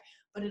Flag?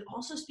 But it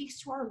also speaks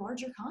to our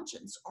larger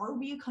conscience. Are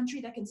we a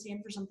country that can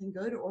stand for something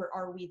good, or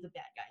are we the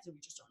bad guys and we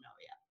just don't know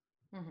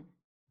yet? Mm-hmm.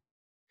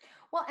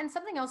 Well, and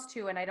something else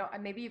too,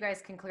 and maybe you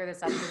guys can clear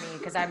this up for me,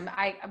 because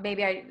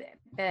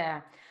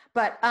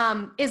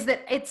is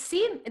that it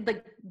seemed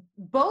like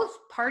both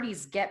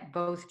parties get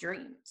both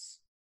dreams.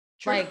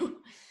 True. Like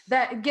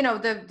that,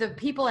 the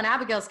people in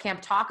Abigail's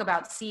camp talk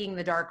about seeing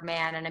the dark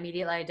man and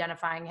immediately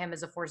identifying him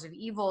as a force of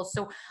evil.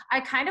 So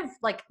I kind of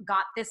like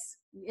got this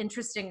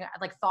interesting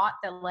like thought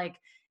that like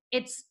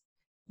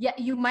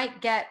you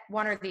might get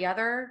one or the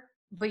other,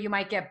 but you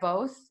might get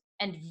both.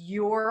 And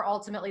you're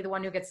ultimately the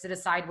one who gets to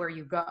decide where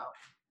you go,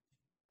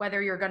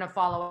 whether you're going to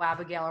follow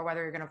Abigail or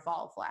whether you're going to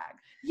follow Flag.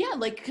 Yeah,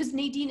 like, because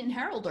Nadine and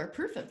Harold are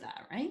proof of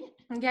that, right?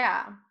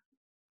 Yeah.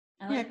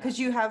 Because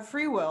you have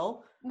free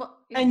will,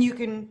 and you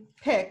can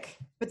pick.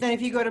 But then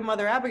if you go to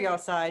Mother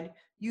Abigail's side,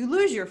 you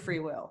lose your free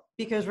will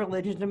because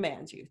religion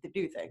demands you to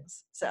do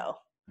things. So.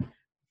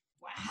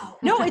 Wow.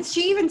 No,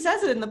 she even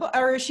says it in the book,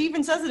 or she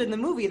even says it in the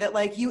movie, that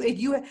like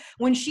you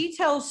when she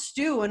tells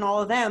Stu and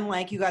all of them,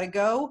 like, you got to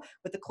go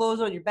with the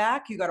clothes on your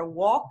back, you got to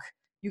walk,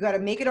 you got to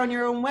make it on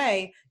your own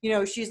way.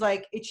 She's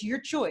like, it's your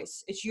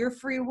choice, it's your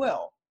free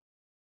will.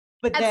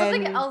 But and then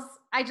something else,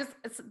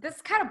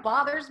 this kind of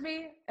bothers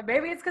me, and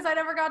maybe it's because I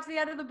never got to the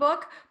end of the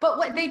book, but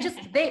what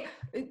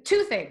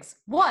two things.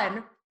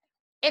 One,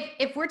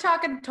 if we're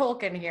talking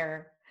Tolkien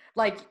here,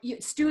 like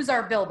Stu's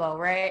our Bilbo,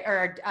 right?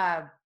 Or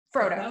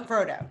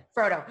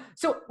Frodo.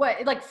 So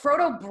what, like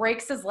Frodo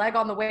breaks his leg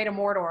on the way to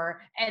Mordor,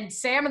 and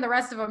Sam and the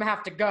rest of them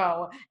have to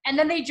go, and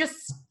then they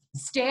just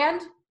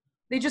stand.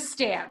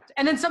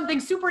 And then something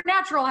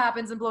supernatural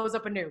happens and blows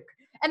up a nuke.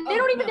 And they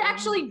don't even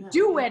actually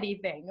do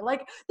anything.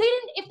 Like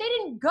if they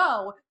didn't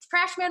go,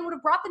 Trash Man would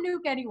have brought the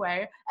nuke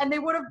anyway, and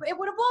it would have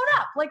blown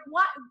up. Like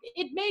what?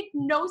 It made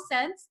no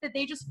sense that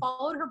they just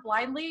followed her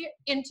blindly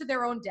into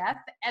their own death,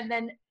 and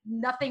then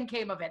nothing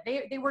came of it.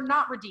 They were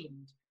not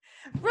redeemed.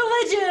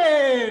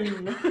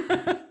 Religion.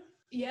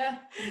 Yeah,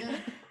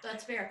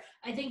 that's fair.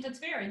 I think that's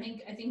fair. I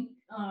think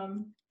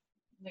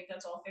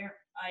that's all fair.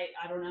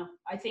 I don't know.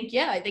 I think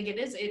it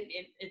is.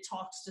 It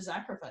talks to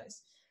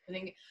sacrifice. I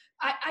think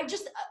I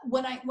just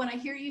when I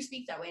hear you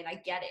speak that way, and I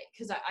get it,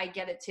 because I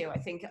get it too. I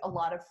think a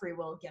lot of free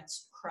will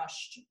gets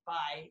crushed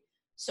by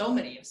so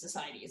many of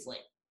society's like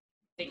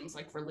things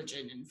like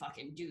religion and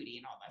fucking duty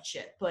and all that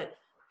shit. But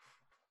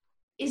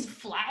is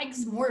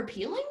flags more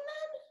appealing then?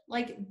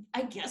 Like,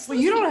 I guess. Well,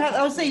 you don't have.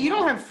 I would say you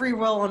don't have free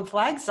will on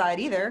Flag's side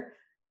either.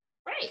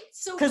 Right.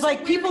 So because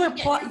like people are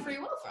getting free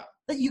will from.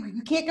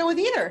 You can't go with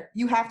either.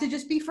 You have to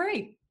just be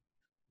free.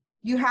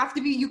 You have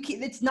to be.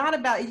 It's not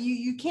about you.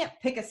 You can't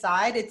pick a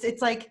side.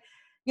 It's like,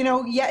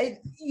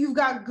 you've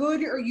got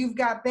good or you've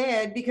got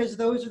bad, because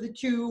those are the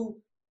two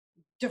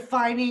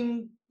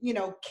defining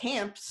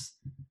camps.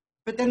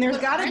 But then there's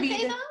got to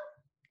be.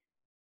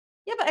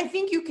 Yeah, but I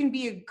think you can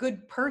be a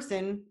good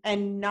person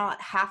and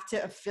not have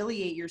to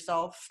affiliate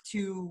yourself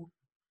to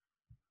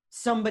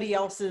somebody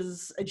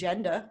else's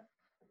agenda.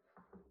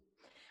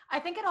 I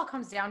think it all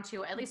comes down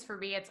to, at least for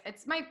me,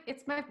 it's my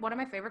one of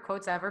my favorite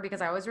quotes ever, because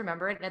I always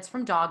remember it, and it's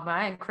from Dogma,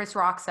 and Chris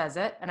Rock says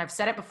it, and I've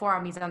said it before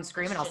on Mise on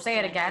Scream, and I'll say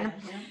it again.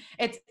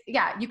 It's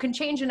you can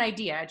change an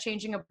idea.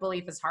 Changing a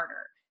belief is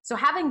harder. So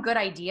having good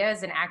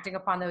ideas and acting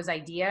upon those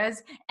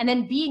ideas, and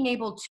then being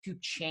able to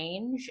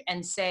change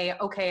and say,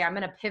 okay, I'm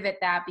going to pivot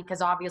that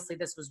because obviously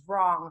this was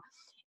wrong,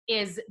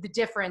 is the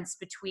difference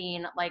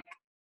between like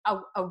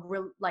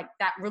like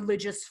that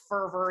religious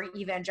fervor,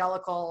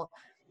 evangelical,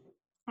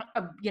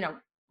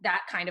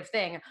 that kind of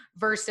thing,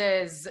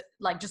 versus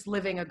like just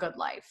living a good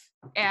life.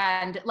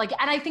 And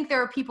I think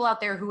there are people out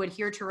there who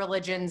adhere to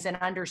religions and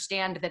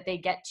understand that they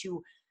get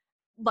to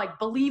like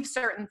believe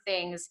certain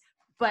things,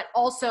 but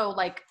also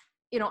like,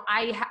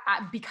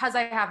 because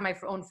I have my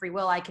own free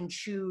will, I can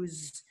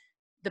choose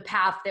the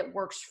path that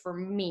works for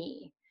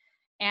me.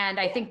 And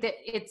I think that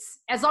it's,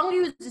 as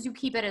long as you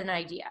keep it an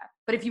idea,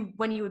 but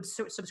when you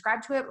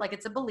subscribe to it, like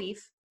it's a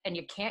belief and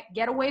you can't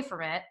get away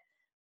from it,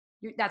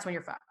 that's when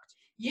you're fucked.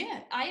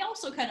 Yeah, I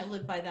also kind of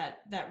live by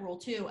that rule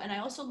too. And I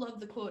also love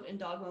the quote in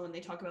Dogma when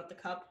they talk about the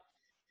cup.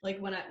 Like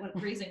when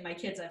raising my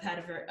kids,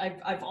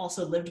 I've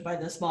also lived by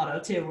this motto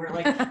too, where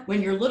like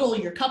when you're little,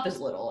 your cup is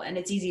little and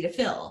it's easy to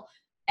fill.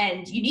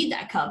 And you need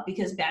that cup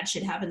because bad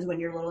shit happens when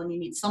you're little and you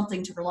need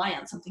something to rely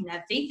on, something to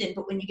have faith in.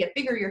 But when you get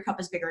bigger, your cup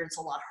is bigger and it's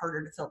a lot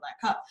harder to fill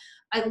that cup.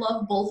 I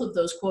love both of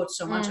those quotes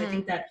so much. I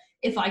think that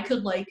if I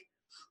could like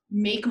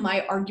make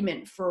my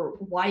argument for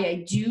why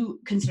I do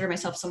consider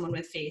myself someone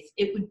with faith,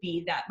 it would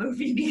be that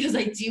movie, because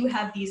I do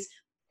have these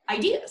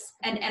ideas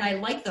and I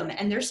like them,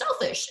 and they're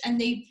selfish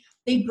and they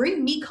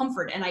bring me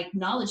comfort. And I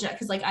acknowledge that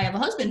because like I have a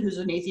husband who's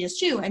an atheist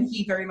too, and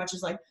he very much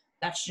is like,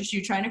 that's just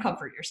you trying to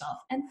comfort yourself.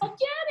 And fuck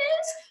yeah, it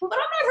is. But I'm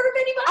not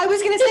hurting anybody. I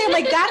was going to say,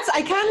 like,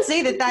 I can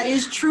say that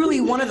is truly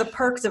one of the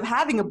perks of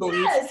having a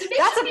belief. Yes,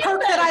 that's a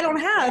perk that I don't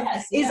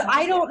have,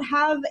 I don't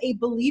have a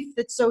belief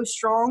that's so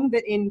strong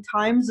that in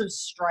times of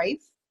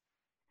strife,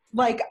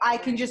 like I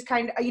can just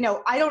kind of,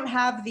 I don't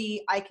have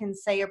I can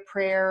say a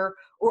prayer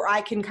or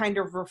I can kind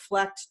of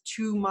reflect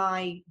to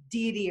my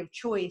deity of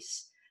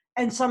choice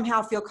and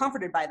somehow feel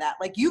comforted by that.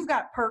 Like you've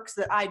got perks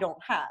that I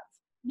don't have.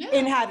 Yeah.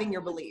 In having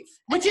your belief,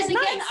 which is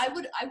nice. Again,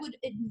 I would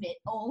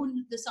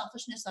own the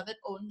selfishness of it,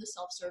 own the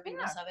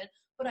self-servingness of it,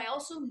 but I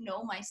also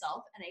know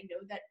myself, and I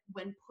know that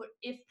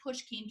if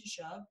push came to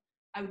shove,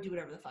 I would do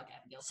whatever the fuck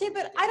Abigail. See,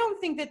 but I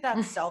don't think that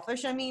that's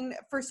selfish. I mean,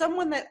 for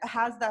someone that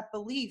has that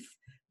belief,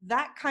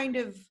 that kind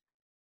of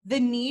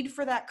the need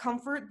for that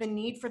comfort, the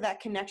need for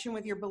that connection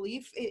with your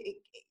belief,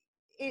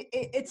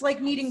 it's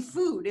like needing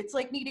food. It's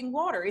like needing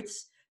water.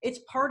 It's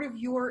part of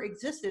your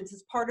existence.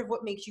 It's part of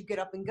what makes you get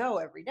up and go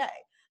every day.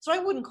 So I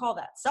wouldn't call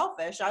that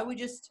selfish. I would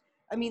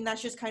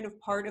that's just kind of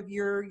part of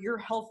your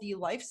healthy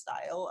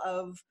lifestyle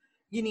of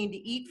you need to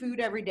eat food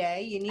every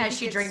day. You need as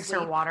she drinks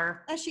sleep. Her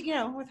water. As she,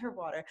 with her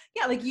water.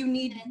 Yeah, like you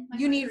need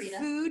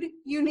food,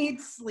 you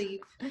need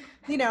sleep,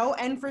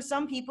 and for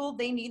some people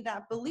they need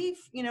that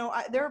belief.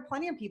 There are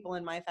plenty of people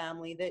in my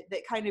family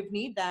that kind of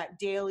need that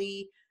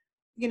daily,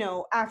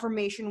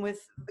 affirmation with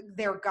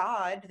their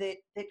God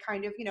that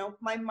kind of,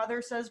 my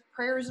mother says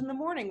prayers in the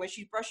morning when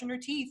she's brushing her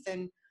teeth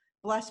and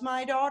bless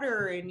my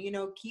daughter and,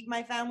 keep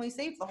my family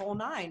safe, the whole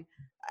nine.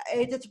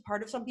 it's a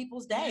part of some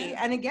people's day.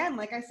 And again,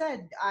 like I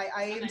said,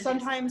 I am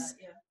sometimes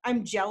that, yeah.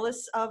 I'm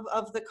jealous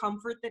of the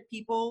comfort that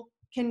people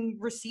can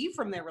receive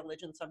from their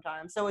religion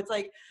sometimes. So it's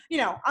like, you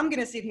know, I'm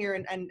gonna sit here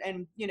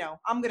and you know,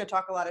 I'm gonna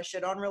talk a lot of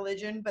shit on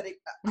religion, but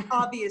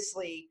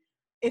obviously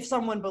if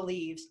someone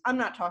believes, I'm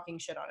not talking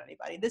shit on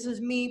anybody. This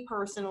is me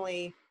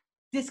personally.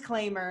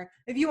 Disclaimer,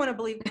 if you want to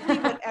believe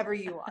whatever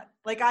you want.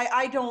 Like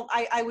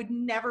I would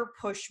never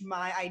push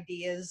my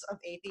ideas of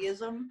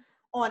atheism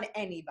on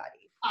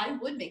anybody. I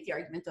would make the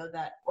argument though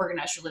that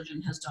organized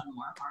religion has done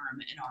more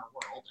harm in our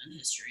world and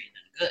history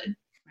than good.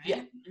 Right?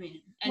 Yeah. I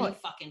mean, any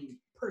fucking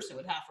person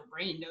with half a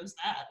brain knows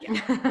that.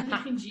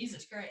 Yeah.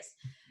 Jesus Christ.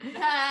 I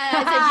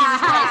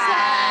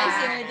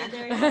said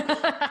Jesus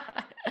Christ.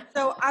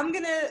 So I'm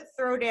gonna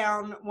throw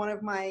down one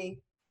of my.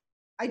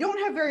 I don't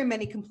have very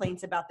many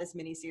complaints about this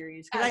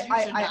miniseries because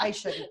I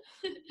shouldn't,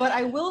 but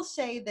I will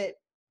say that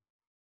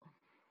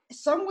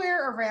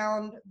somewhere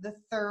around the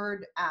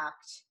third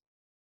act,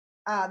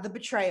 the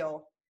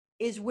betrayal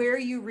is where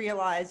you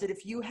realize that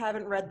if you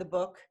haven't read the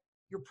book,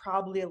 you're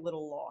probably a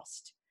little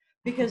lost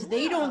because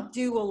they don't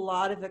do a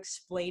lot of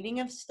explaining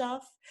of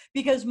stuff.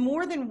 Because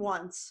more than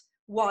once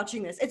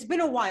watching this, it's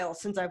been a while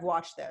since I've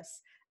watched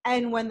this,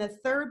 and when the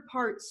third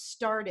part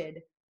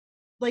started,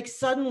 like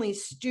suddenly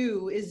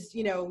Stu is,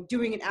 you know,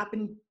 doing an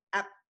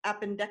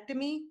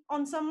appendectomy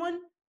on someone,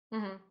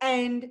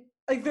 and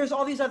like there's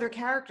all these other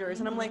characters,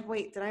 and I'm like,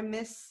 wait, did I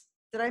miss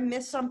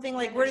something?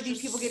 Like, where did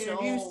these people get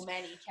introduced? So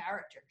many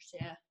characters,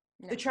 yeah.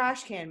 The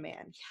trash can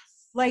man.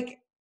 Yes. Like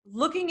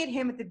looking at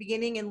him at the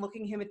beginning and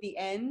looking at him at the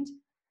end.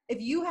 If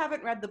you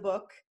haven't read the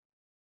book,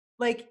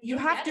 like you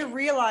have to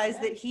realize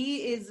that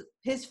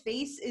his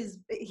face is,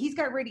 he's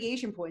got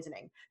radiation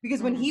poisoning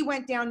because when he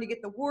went down to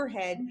get the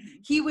warhead,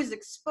 he was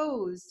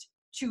exposed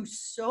to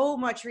so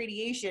much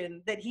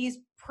radiation that he's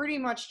pretty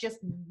much just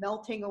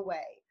melting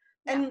away.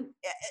 And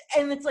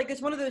it's like,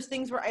 it's one of those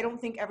things where I don't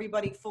think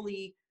everybody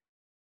fully,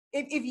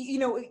 if you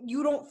know,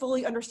 you don't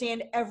fully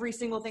understand every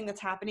single thing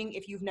that's happening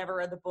if you've never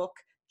read the book,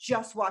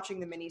 just watching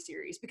the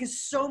miniseries,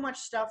 because so much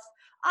stuff,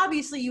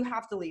 obviously you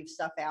have to leave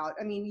stuff out.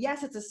 I mean,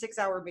 yes, it's a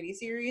 6-hour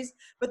miniseries,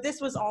 but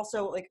this was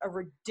also like a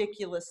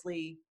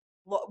ridiculously,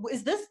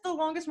 is this the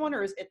longest one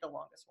or is it the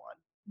longest one?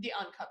 The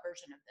uncut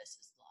version of this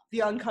is the longest.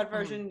 The uncut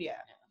version?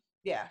 Yeah.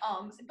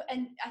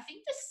 And I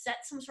think this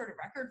set some sort of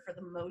record for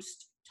the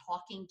most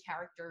talking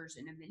characters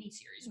in a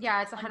miniseries.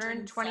 Yeah, it's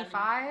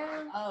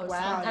 125. Oh,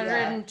 wow.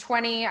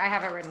 120. I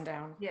have it written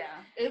down. Yeah,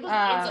 it's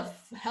a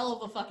hell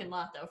of a fucking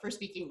lot though for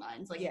speaking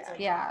lines. Like, it's like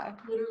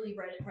literally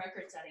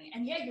record setting.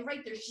 And yeah, you're right.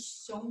 There's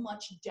just so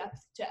much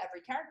depth to every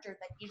character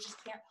that you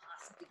just can't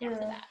possibly get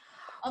to that.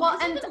 Well,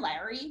 and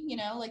Larry, you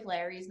know, like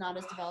Larry's not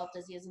as developed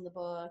as he is in the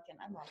book, and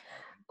I love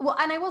Larry. Well,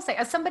 and I will say,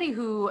 as somebody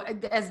who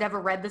has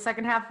never read the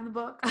second half of the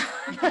book, but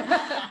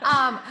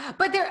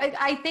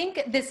I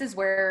think this is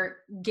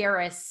where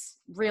Garrus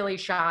really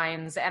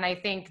shines, and I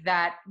think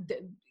that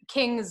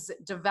King's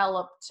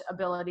developed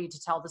ability to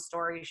tell the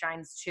story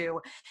shines too,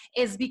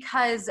 is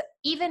because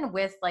even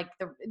with like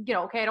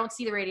I don't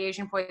see the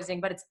radiation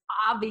poisoning, but it's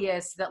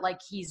obvious that like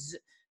he's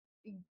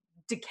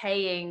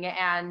decaying,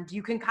 and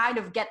you can kind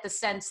of get the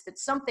sense that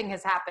something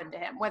has happened to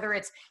him, whether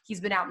it's he's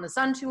been out in the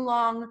sun too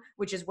long,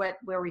 which is where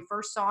we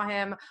first saw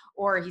him,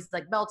 or he's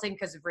like melting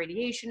because of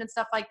radiation and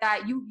stuff like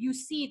that. You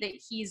see that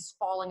he's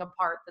falling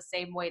apart the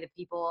same way that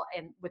people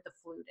with the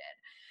flu did.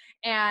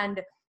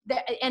 And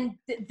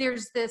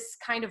there's this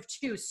kind of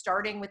too,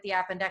 starting with the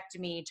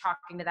appendectomy,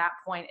 talking to that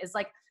point, is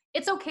like,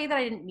 it's okay that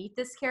I didn't meet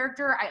this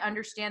character. I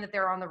understand that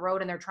they're on the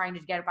road and they're trying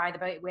to get by the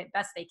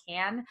best they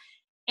can,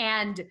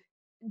 and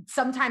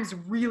sometimes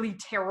really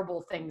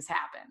terrible things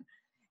happen.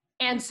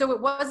 And so it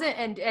wasn't,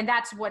 and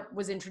that's what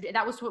was introduced,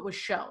 that was what was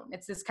shown.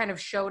 It's this kind of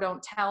show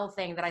don't tell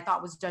thing that I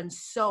thought was done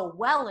so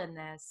well in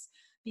this,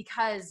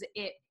 because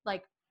it,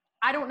 like,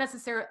 I don't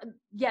necessarily,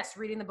 yes,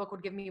 reading the book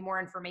would give me more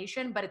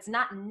information, but it's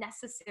not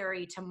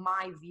necessary to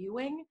my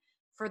viewing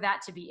for that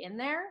to be in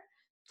there,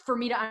 for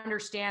me to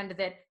understand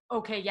that,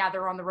 okay, yeah,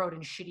 they're on the road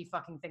and shitty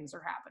fucking things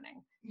are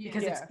happening,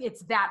 because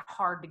it's that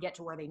hard to get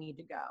to where they need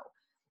to go.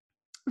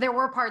 There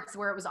were parts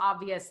where it was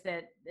obvious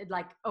that,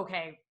 like,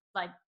 okay,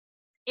 like,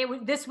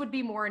 this would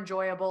be more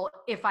enjoyable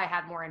if I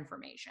had more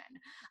information.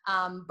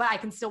 But I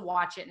can still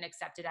watch it and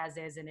accept it as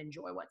is and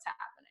enjoy what's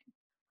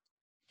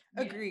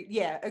happening. Agreed.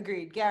 Yeah,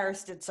 agreed.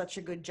 Garrus did such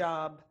a good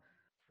job.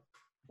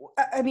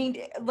 I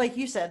mean, like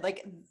you said,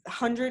 like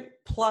 100+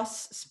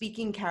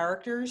 speaking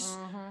characters.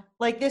 Mm-hmm.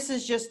 Like this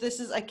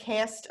is a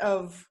cast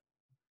of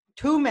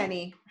too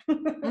many.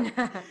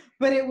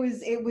 But it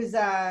was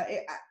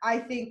I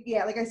think,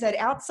 yeah, like I said,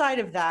 outside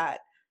of that,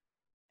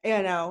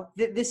 you know,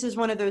 this is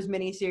one of those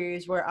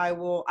miniseries where I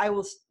will,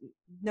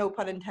 no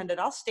pun intended,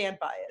 I'll stand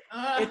by it.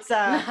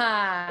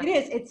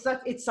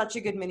 It's such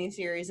a good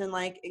miniseries. And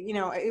like, you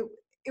know,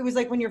 it was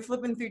like when you're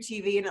flipping through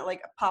TV and it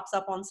like pops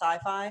up on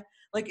Sci-Fi.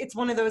 Like it's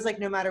one of those, like,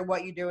 no matter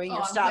what you're doing, you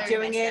stop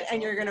doing it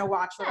and you're gonna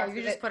watch the rest of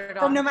it. Put it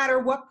on. From no matter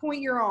what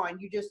point you're on,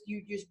 you just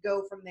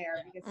go from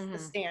there because the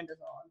stand is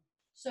on.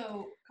 So,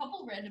 a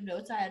couple random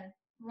notes I had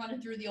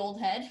running through the old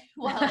head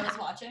while I was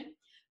watching.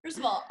 First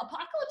of all,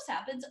 apocalypse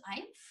happens. I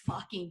am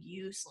fucking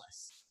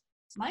useless.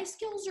 My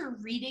skills are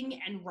reading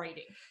and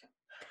writing.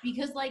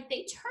 Because, like,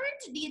 they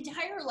turned the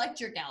entire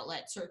electric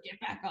outlet circuit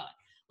back on.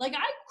 Like, I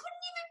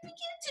couldn't even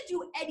begin to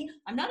do any.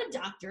 I'm not a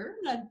doctor.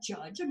 I'm not a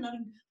judge. I'm not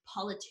a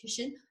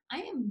politician. I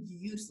am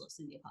useless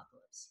in the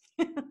apocalypse.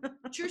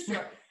 True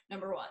story,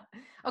 number one.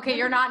 Okay,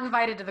 you're not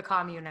invited to the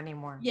commune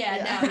anymore.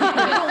 Yeah. No,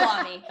 you don't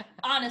want me.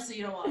 Honestly,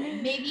 you don't want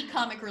me. Maybe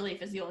comic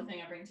relief is the only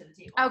thing I bring to the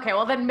table. Okay,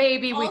 well then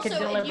maybe we could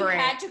deliberate. Also, if you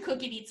had to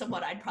cook and eat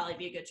someone, I'd probably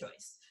be a good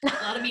choice.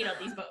 A lot of meat on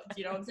these bones,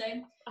 you know what I'm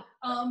saying?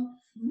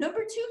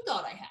 Number two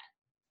thought I had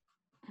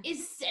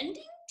is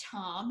sending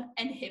Tom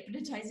and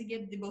hypnotizing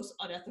him the most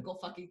unethical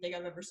fucking thing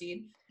I've ever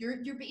seen.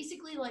 You're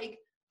basically like,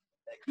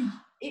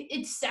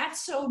 it sat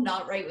so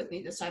not right with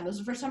me this time. It was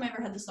the first time I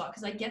ever had this thought,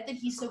 because I get that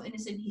he's so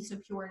innocent, he's so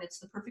pure, and it's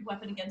the perfect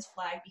weapon against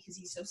Flag because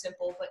he's so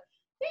simple, but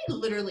they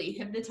literally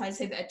hypnotize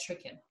him and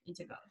trick him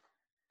into God.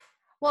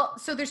 Well,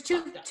 so there's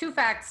two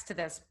facts to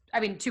this. I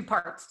mean, two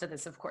parts to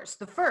this, of course.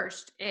 The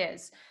first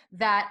is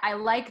that I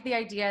like the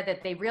idea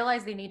that they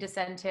realize they need to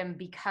send him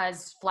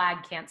because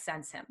Flag can't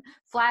sense him.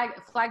 Flag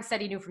said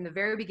he knew from the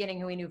very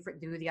beginning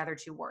who the other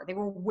two were. They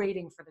were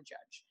waiting for the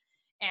judge.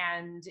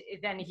 And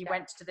then he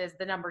went to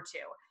the number two.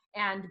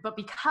 But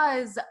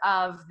because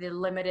of the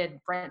limited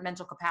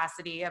mental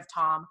capacity of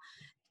Tom,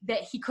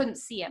 that he couldn't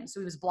see him,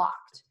 so he was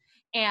blocked.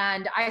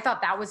 And I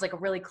thought that was like a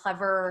really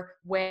clever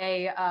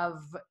way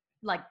of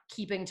like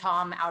keeping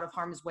Tom out of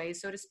harm's way,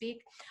 so to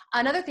speak.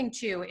 Another thing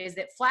too is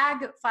that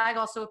Flag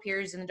also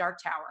appears in the Dark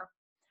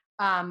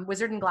Tower.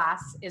 Wizard and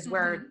Glass is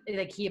where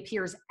like he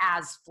appears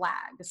as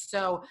Flag.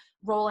 So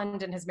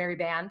Roland and his merry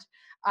band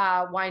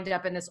wind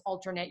up in this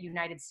alternate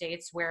United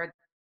States where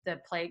the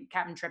plague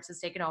Captain Trips has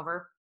taken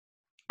over.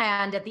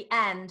 And at the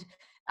end,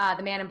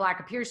 the Man in Black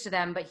appears to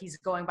them, but he's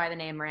going by the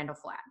name Randall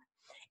Flagg.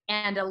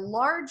 And a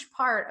large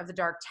part of the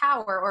Dark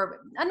Tower,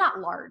 or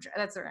not large,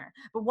 that's rare,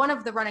 but one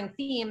of the running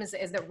themes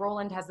is that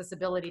Roland has this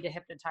ability to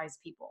hypnotize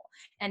people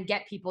and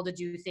get people to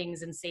do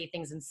things and say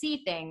things and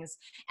see things.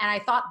 And I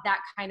thought that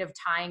kind of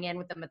tying in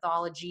with the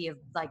mythology of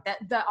like that,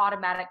 the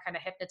automatic kind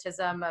of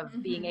hypnotism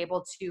of being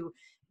able to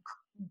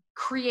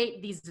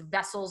create these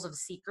vessels of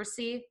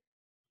secrecy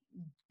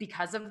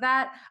because of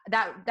that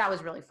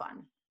was really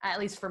fun, at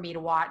least for me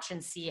to watch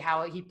and see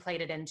how he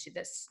played it into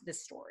this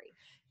story.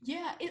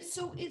 Yeah, is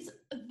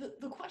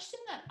the question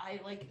that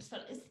I like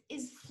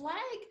is Flag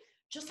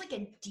just like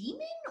a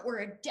demon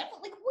or a devil?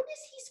 Like, what is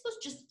he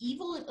supposed to, just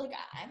evil? Like,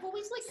 I've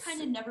always like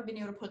kind of never been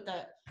able to put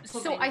that.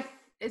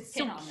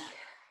 Pin on that.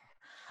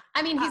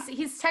 I mean,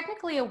 he's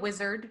technically a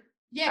wizard.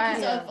 Yeah,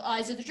 because of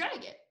Eyes of the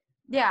Dragon.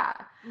 Yeah.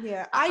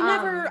 Yeah.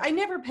 I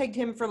never pegged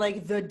him for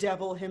like the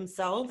devil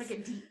himself.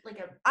 Like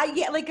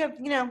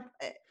a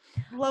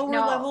lower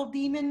level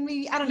demon,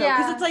 maybe. I don't know,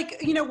 because it's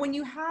like, when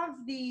you have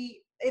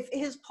if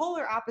his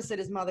polar opposite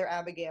is Mother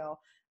Abigail,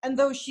 and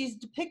though she's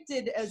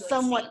depicted as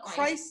somewhat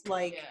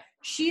Christ-like,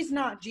 she's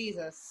not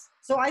Jesus.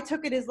 So I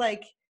took it as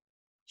like,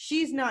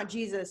 she's not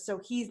Jesus,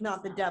 so he's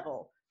not the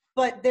devil.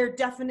 But they're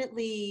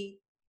definitely,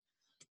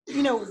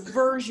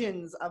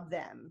 versions of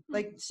them.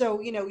 Like,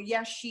 so,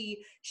 yes,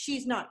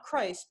 she's not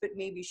Christ, but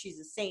maybe she's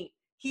a saint.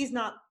 He's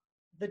not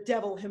the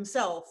devil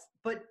himself,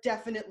 but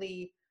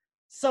definitely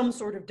some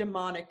sort of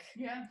demonic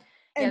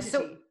entity.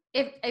 So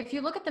if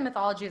you look at the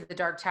mythology of the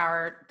Dark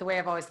Tower, the way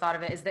I've always thought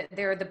of it is that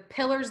they're the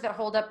pillars that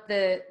hold up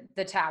the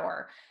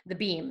tower, the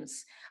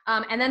beams.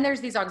 And then there's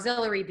these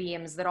auxiliary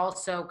beams that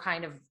also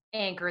kind of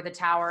anchor the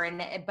tower,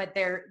 but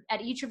they're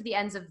at each of the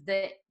ends of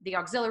the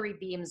auxiliary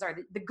beams are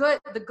the good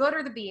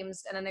are the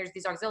beams, and then there's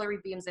these auxiliary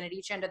beams, and at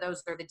each end of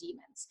those are the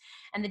demons.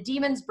 And the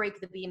demons break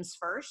the beams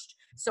first.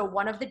 So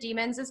one of the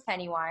demons is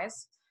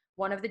Pennywise,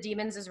 one of the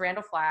demons is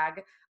Randall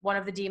Flagg, one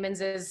of the demons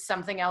is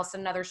something else,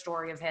 another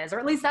story of his, or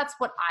at least that's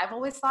what I've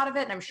always thought of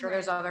it. And I'm sure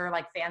there's other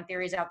like fan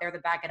theories out there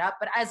that back it up.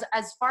 But as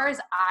far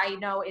as I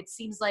know, it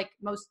seems like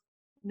most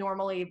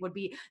normally would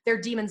be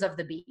they're demons of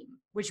the beam,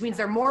 which means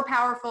they're more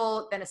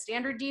powerful than a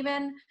standard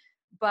demon,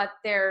 but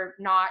they're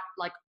not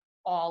like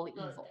all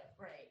evil.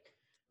 Right.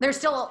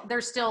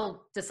 They're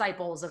still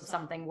disciples of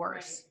something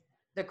worse.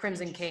 Right. The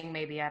Crimson King,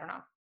 maybe, I don't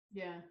know.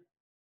 Yeah.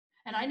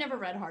 And I never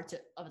read Hearts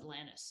of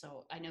Atlantis,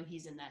 so I know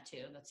he's in that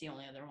too. That's the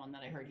only other one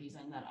that I heard he's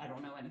in that I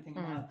don't know anything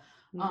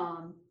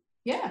about.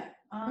 Yeah.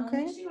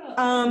 Okay.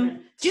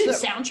 Dude,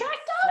 soundtrack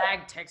though?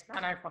 Flag takes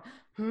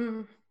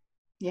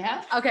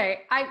Yeah.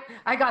 Okay,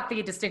 I got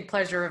the distinct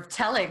pleasure of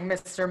telling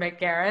Mr.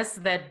 McGarris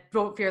that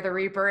Don't Fear the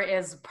Reaper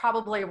is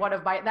probably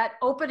that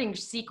opening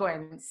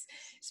sequence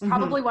is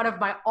probably one of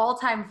my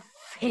all-time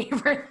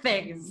favorite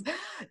things,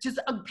 just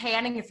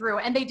panning through.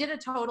 And they did a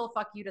total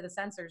fuck you to the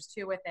censors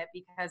too with it,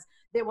 because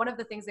one of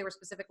the things they were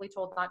specifically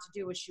told not to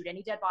do was shoot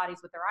any dead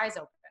bodies with their eyes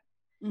open.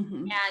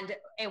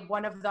 And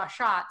one of the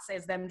shots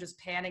is them just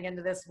panning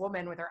into this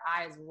woman with her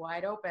eyes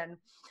wide open,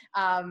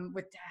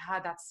 with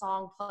that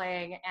song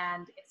playing,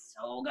 and it's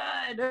so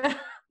good.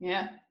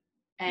 Yeah.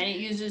 And it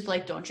uses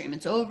like Don't Dream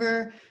It's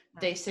Over,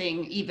 They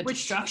sing Eve of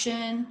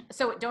Destruction.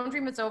 So Don't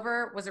Dream It's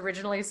Over was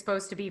originally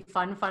supposed to be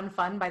Fun, Fun,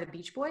 Fun by the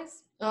Beach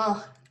Boys.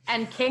 Ugh.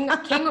 And King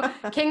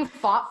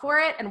fought for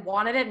it and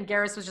wanted it, and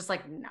Garris was just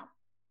like, no,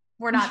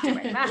 we're not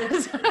doing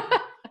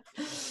that.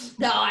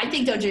 No, I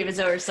think Don't Dream It's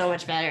Over is so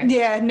much better.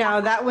 Yeah, no,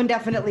 that one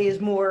definitely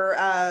is more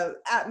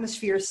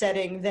atmosphere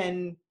setting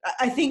than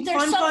I think.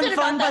 There's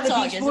Fun by the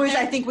song, Beach Boys,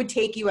 there? I think, would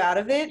take you out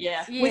of it.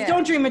 Yeah. With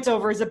Don't Dream It's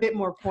Over is a bit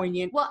more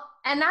poignant. Well,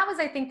 and that was,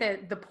 I think,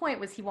 the point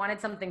was he wanted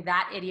something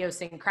that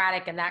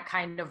idiosyncratic and that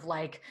kind of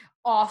like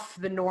off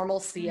the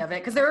normalcy of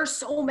it, because there are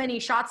so many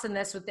shots in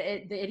this with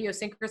the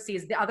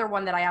idiosyncrasies. The other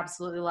one that I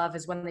absolutely love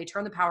is when they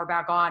turn the power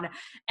back on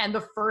and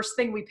the first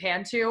thing we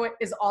pan to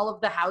is all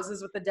of the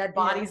houses with the dead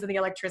bodies and the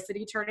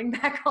electricity turning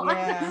back on.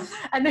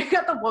 And they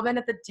got the woman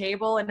at the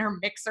table and her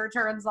mixer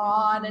turns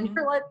on and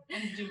you're like,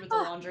 and dude with the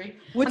laundry.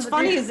 What's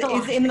funny is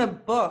in the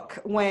book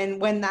when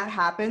that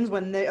happens,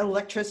 when the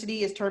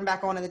electricity is turned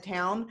back on in the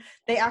town,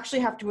 they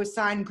actually have to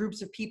assign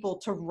groups of people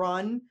to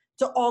run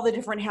to all the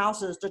different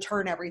houses to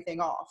turn everything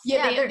off.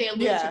 Yeah, they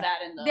allude to that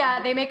in the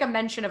Yeah, they make a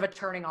mention of a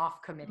turning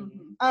off committee.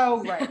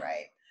 Oh, right.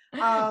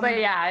 But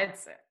yeah,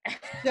 it's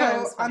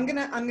so I'm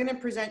gonna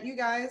present you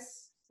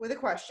guys with a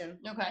question.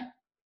 Okay.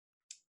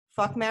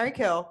 Fuck, marry,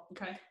 kill.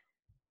 Okay.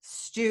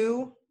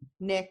 Stu,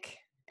 Nick,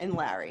 and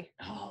Larry.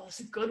 Oh,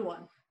 that's a good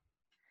one.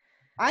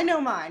 I know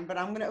mine, but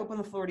I'm gonna open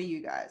the floor to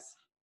you guys.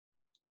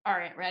 All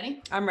right,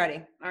 ready? I'm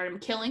ready. All right, I'm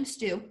killing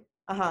Stu.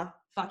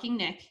 Fucking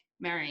Nick,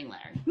 marrying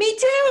Larry. Me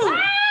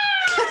too.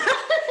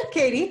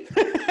 Katie.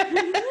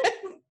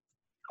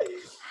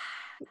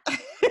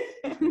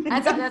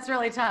 That's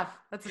really tough.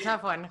 That's a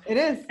tough one. It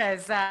is.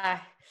 Because I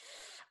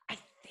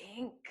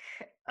think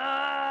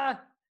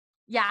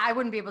yeah, I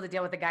wouldn't be able to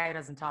deal with a guy who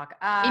doesn't talk.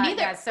 Me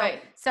neither.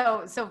 Yeah,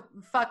 so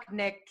fuck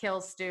Nick, kill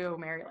Stu,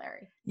 marry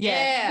Larry.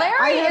 Yeah.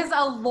 Larry is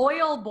a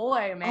loyal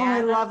boy, man. Oh,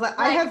 I love that.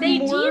 Like, I have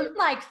Nadine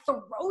like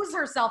throws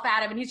herself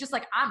at him and he's just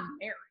like, I'm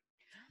married.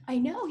 I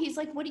know. He's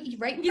like, what are you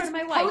right in He's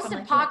front of my wife?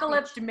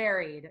 post-apocalypse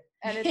married.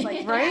 And it's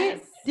like, right?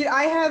 yes. Dude,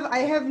 I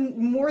have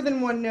more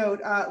than one note.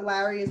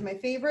 Larry is my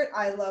favorite.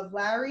 I love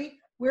Larry.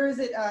 Where is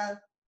it?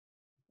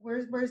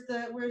 Where's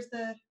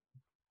the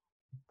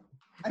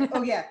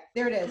oh yeah,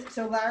 there it is.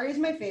 So Larry is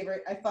my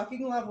favorite. I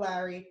fucking love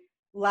Larry.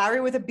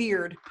 Larry with a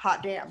beard.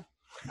 Hot damn.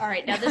 All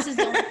right, now this is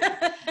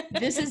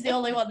the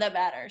only one that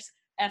matters.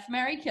 F,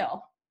 marry,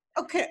 kill.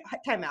 Okay,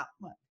 time out.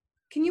 What?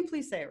 Can you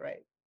please say it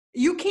right?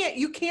 You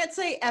can't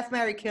say F,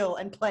 marry, kill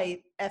and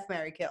play F,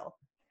 marry, kill.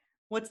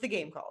 What's the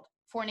game called?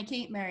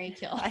 Fornicate, marry,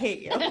 kill. I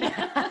hate you.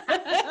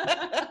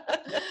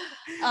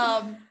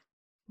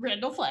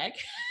 Randall Flagg,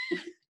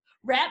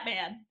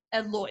 Ratman,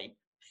 and Lloyd.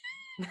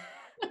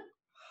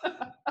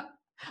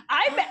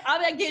 I'm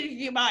not giving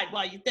you mine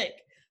while you think.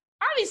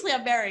 Obviously,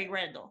 I'm marrying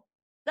Randall.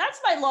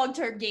 That's my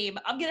long-term game.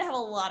 I'm gonna have a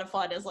lot of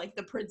fun as like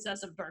the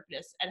Princess of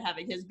Darkness and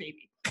having his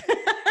baby.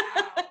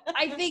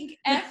 I think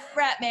F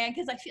Ratman,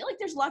 because I feel like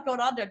there's a lot going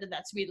on there to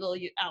that sweet little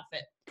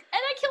outfit. And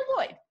I kill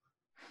Lloyd.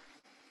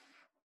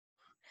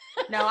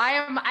 No,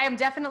 I am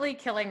definitely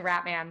killing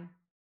Ratman.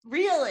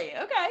 Really?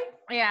 Okay.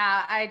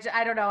 Yeah,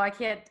 I don't know. I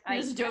can't. It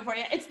doesn't do it for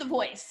you. It's the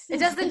voice. It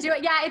doesn't do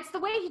it. Yeah, it's the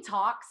way he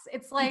talks.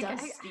 It's like I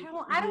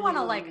don't want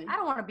to I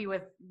don't want to be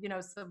with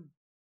some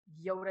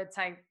Yoda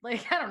type.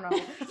 Like I don't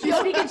know. He's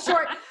speaking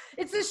short.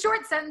 It's the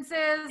short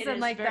sentences and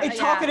like it's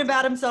talking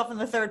about himself in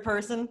the third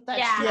person.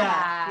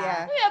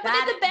 Yeah, but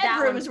in the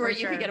bedroom is where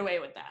you can get away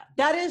with that.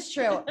 That is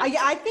true.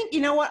 I think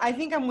you know what? I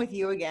think I'm with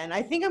you again.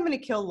 I think I'm gonna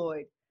kill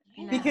Lloyd.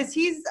 Because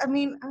he's, I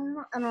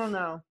don't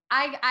know.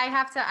 I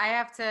have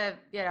to,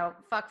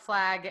 fuck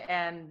Flagg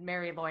and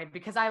marry Lloyd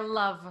because I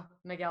love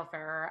Miguel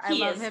Ferrer. I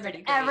love him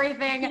in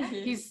everything.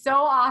 He's so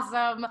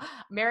awesome.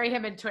 Marry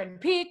him in Twin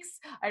Peaks.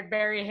 I'd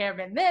marry him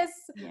in this.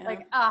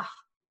 Yeah.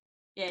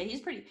 Yeah,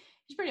 he's pretty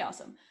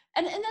awesome.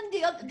 And then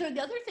the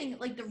other thing,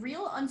 like the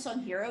real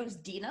unsung hero is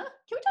Dina. Can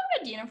we talk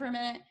about Dina for a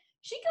minute?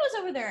 She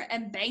goes over there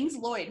and bangs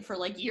Lloyd for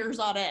like years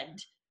on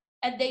end.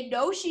 And they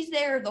know she's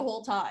there the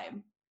whole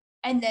time.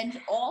 And then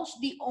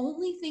the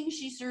only thing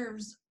she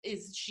serves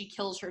is she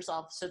kills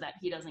herself so that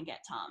he doesn't get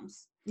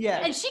Tom's. Yeah.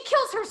 And she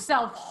kills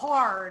herself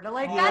hard.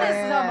 Like that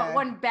is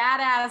one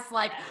badass,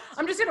 like,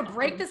 I'm just gonna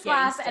break this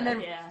glass and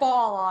then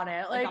fall on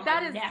it. Like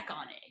that is neck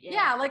on it.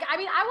 Yeah, like I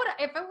mean I would,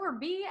 if it were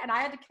me and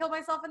I had to kill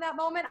myself in that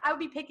moment, I would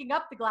be picking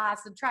up the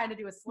glass and trying to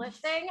do a slit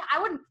thing.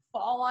 I wouldn't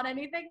fall on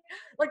anything.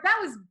 Like that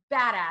was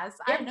badass.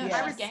 I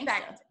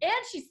respect. And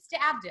she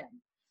stabbed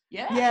him.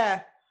 Yeah.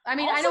 Yeah. I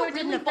mean, also I know it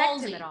really didn't affect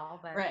ballsy. him at all,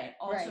 but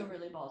Also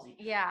really ballsy.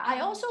 Yeah. I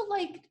also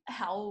liked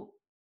how,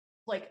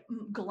 like,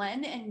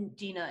 Glenn and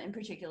Dina in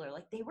particular,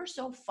 like, they were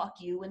so fuck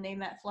you when they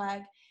met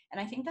Flagg.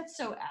 And I think that's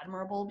so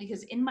admirable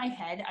because in my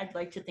head, I'd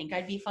like to think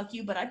I'd be fuck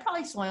you, but I'd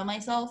probably soil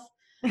myself,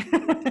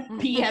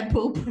 pee and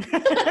poop,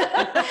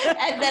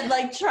 and then,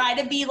 like,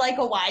 try to be, like,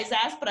 a wise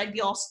ass, but I'd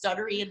be all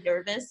stuttery and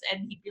nervous.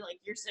 And he'd be like,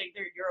 you're sitting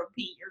there in your own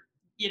pee,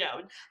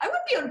 I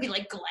wouldn't be able to be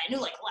like Glenn who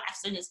like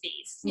laughs in his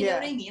face. You know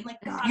what I mean? Like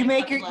God, you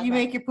make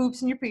your poops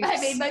and your peeps. I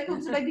made my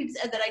poops and my peeps,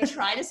 and then I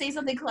try to say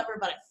something clever,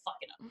 but I fuck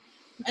it up.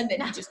 and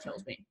then he just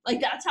kills me.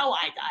 Like, that's how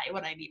I die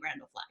when I meet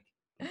Randall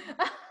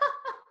Flagg.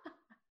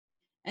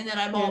 And then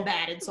I'm all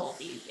bad and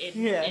salty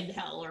in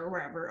hell or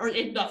wherever, or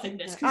in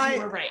nothingness, because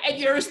you were right. And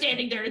you're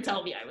standing there to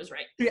tell me I was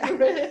right. Yeah.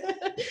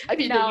 I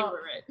mean, no, you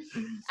were right.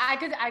 I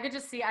could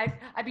just see,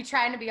 I'd be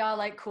trying to be all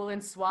like cool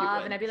and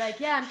suave, and I'd be like,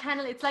 yeah, I'm kind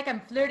of, it's like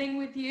I'm flirting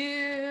with you.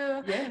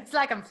 Yeah. It's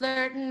like I'm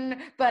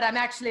flirting, but I'm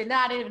actually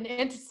not even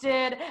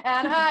interested,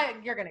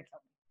 and you're going to kill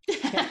me.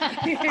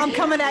 I'm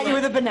coming at you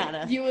with a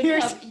banana. You would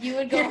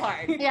go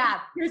hard. Yeah.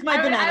 Here's my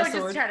banana I would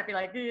sword. just try to be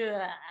like,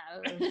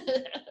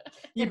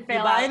 you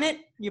buying it?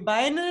 You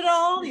buying it at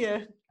all?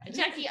 Yeah.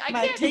 Jackie, I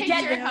can't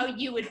picture how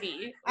you would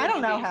be. I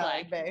don't know how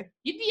I'd be.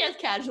 You'd be as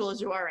casual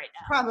as you are right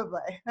now. Probably.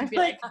 I'd be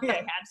like,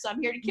 mayhaps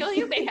I'm here to kill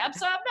you,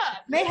 mayhaps I'm not.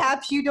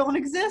 Mayhaps you don't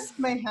exist,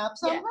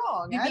 mayhaps I'm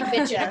wrong. You'd be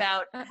bitching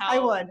about how I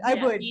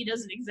would. he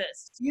doesn't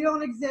exist. You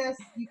don't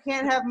exist. You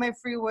can't have my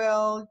free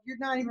will. You're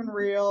not even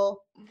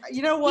real.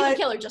 You know what? You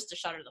kill her just to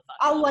shut her the fuck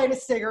I'll up. light a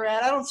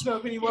cigarette. I don't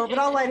smoke anymore, but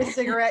I'll light a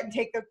cigarette and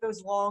take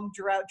those long,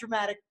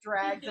 dramatic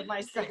drags of my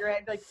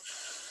cigarette. Like,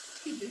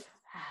 you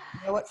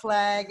know what,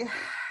 Flagg?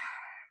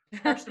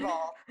 First of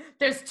all,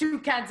 there's two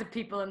kinds of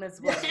people in this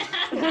world.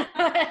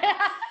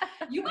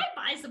 You might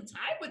buy some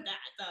time with that,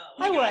 though.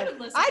 I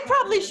would. I'd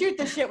probably shoot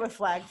the shit with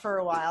Flagg for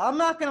a while. I'm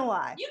not gonna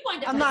lie. You'd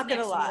wind up I'm not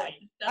gonna lie.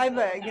 I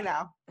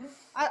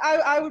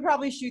would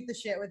probably shoot the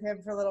shit with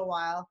him for a little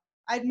while.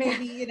 I'd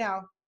maybe,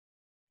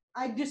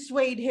 I'd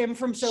dissuade him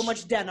from so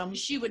much denim.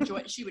 She would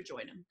join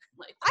him.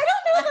 Like, I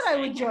don't know that I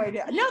would join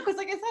him. No, because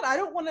like I said, I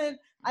don't want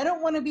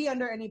to be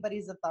under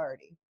anybody's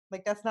authority.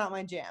 Like, that's not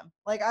my jam.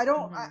 Like, I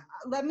don't.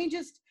 Let me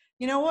just.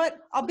 You know what?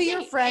 I'll be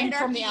your friend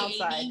from the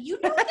outside. You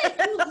know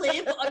that you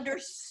live under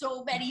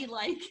so many,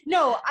 like...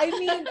 No, I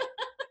mean,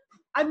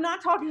 I'm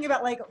not talking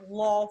about, like,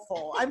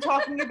 lawful. I'm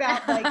talking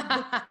about, like,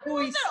 the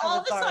voice of all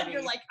of authority. a sudden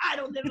you're like, I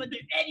don't live under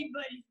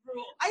anybody's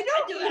rules. I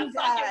don't do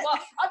that.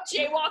 I'm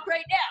jaywalk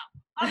right now.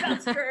 I'm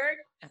not scared.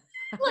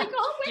 Like,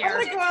 oh my God.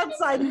 I'm gonna go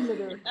outside and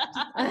litter.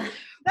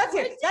 That's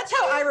it. That's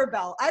how I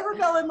rebel. I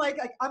rebel in like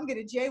I'm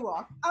gonna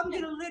jaywalk. I'm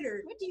gonna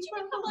litter. What did you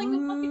become like the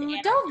fucking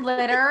animal? Don't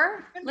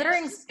litter.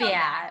 Littering's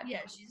bad.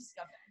 Yeah, she's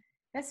a scumbag.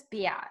 That's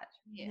bad.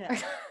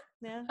 Yeah.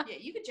 Yeah. Yeah,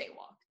 you could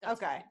jaywalk.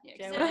 That's okay.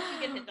 Yeah, if you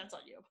get hit, that's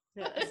on you.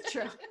 Yeah, that's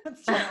true.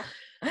 That's true.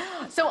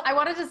 So I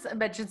wanted to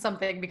mention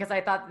something because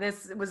I thought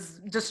this was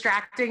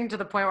distracting to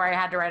the point where I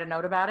had to write a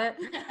note about it.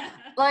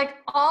 Like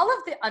all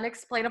of the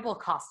unexplainable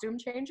costume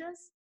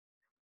changes.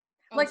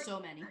 Like so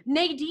many.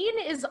 Nadine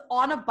is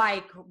on a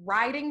bike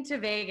riding to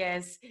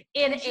Vegas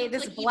in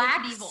this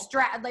black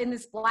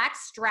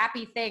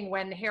strappy thing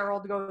when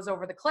Harold goes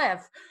over the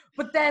cliff.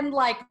 But then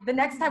like the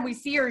next time we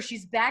see her,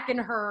 she's back in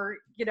her,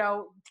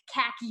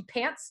 khaki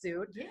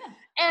pantsuit. Yeah.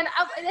 And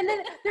then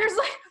there's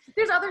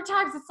other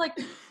times it's like,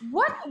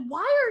 why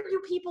are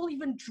you people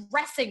even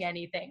dressing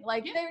anything?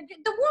 Like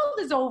the world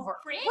is over.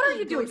 Franny what are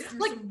you doing?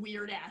 Like some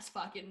weird ass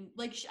fucking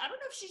like I don't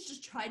know if she's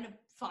just trying to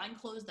find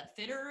clothes that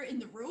fit her in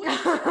the room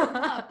or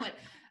not, but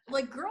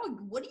like, girl,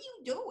 what are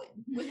you doing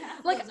with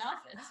half those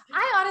outfits?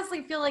 I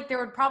honestly feel like there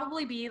would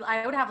probably be,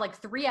 I would have like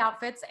 3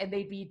 outfits and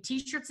they'd be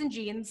t-shirts and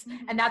jeans,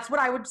 and that's what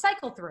I would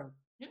cycle through.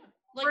 Yeah.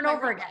 Over and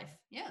over again.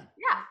 Yeah.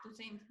 Yeah. The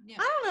same. Yeah.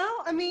 I don't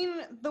know. I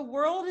mean, the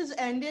world has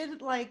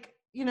ended. Like,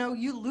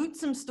 you loot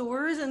some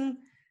stores and,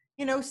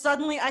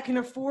 suddenly I can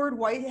afford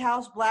White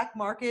House Black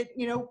Market,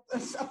 a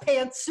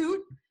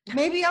pantsuit.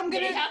 Maybe I'm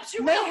gonna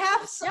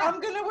I'm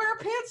gonna wear a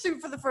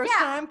pantsuit for the first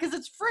time because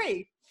it's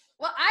free.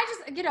 Well, I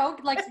just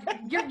like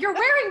you're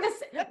wearing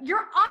this.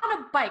 You're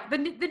on a bike. The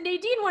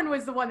Nadine one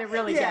was the one that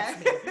really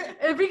gets me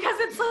because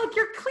it's like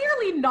you're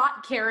clearly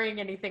not carrying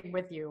anything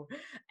with you,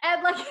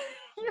 and like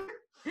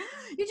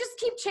you just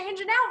keep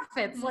changing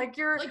outfits. Like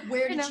you're like,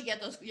 where did she get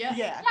those?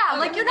 Yeah.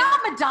 Like you're not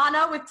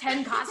Madonna with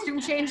 10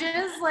 costume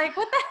changes. Like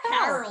what the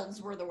hell?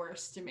 Harold's were the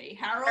worst to me.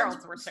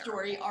 Harold's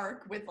story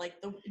arc with like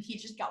he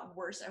just got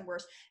worse and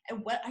worse.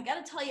 And what I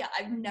gotta tell you,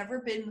 I've never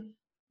been.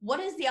 What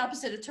is the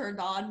opposite of turned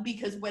on?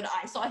 Because when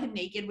I saw him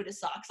naked with his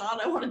socks on,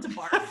 I wanted to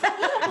barf.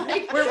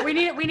 Like, we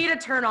need a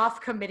turn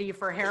off committee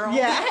for Harold.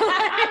 Yeah.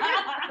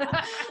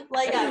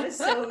 Like I was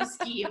so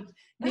schemed.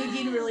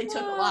 Nadine really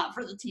took a lot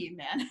for the team,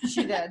 man.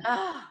 She did.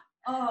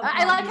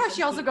 I like how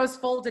she also goes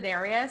full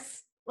Daenerys.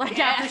 Like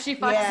after she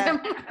fucks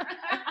him.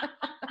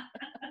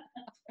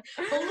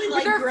 Only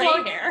like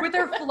gray hair. With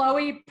her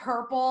flowy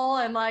purple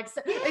and like,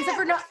 except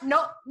for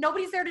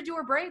nobody's there to do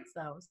her braids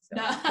though. So.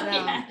 No.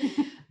 Yeah.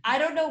 I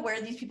don't know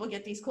where these people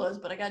get these clothes,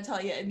 but I gotta tell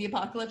you, in the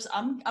apocalypse,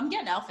 I'm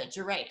getting outfits.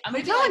 You're right. I'm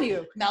telling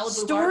you, Malibu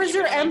stores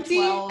are empty,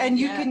 12, and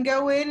you can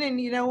go in, and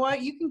you know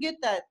what? You can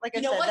get that. Like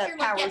I said, that you're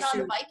power like getting suit. on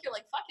the bike. You're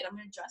like, fuck it, I'm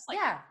gonna dress like.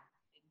 Yeah.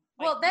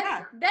 Well, then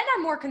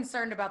I'm more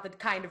concerned about the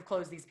kind of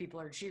clothes these people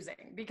are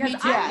choosing because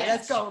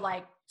let's go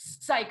like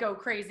psycho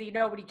crazy.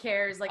 Nobody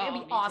cares. Like it'd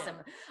be awesome.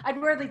 Too. I'd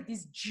wear like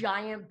these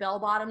giant bell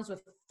bottoms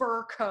with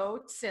fur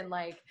coats and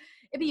like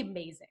it'd be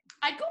amazing.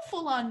 I'd go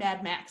full on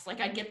Mad Max. Like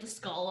I'd get the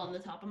skull on the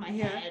top of my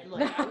head.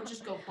 Like I would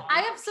just go. Bonkers.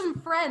 I have some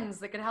friends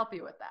that can help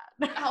you with that.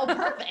 Oh,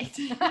 perfect.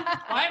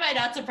 Why am I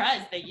not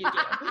surprised that you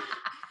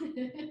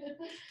do?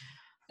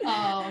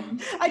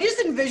 I just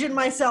envisioned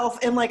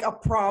myself in like a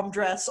prom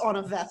dress on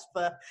a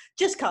Vespa,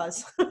 just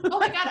cause. Oh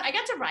my god, I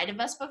got to ride a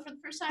Vespa for the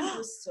first time. It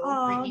was so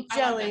great.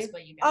 Jelly. I want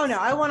Vespa, you guys. Oh no,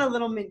 I want a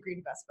little mint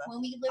green Vespa.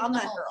 When we live in the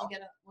home, we'll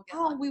get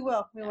one. We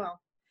will.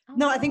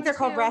 No, I think they're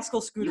called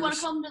rascal scooters. You want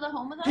to come to the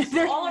home with us?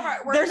 We're all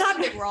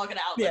gonna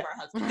outlive our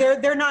husbands.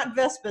 They're not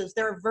Vespas.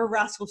 They're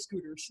rascal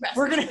scooters.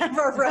 We're gonna have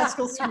our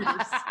rascal scooters.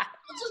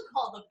 We'll just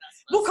call them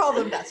Vespas. We'll call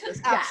them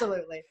Vespas.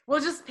 Absolutely. Yeah.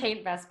 We'll just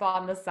paint Vespa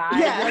on the side.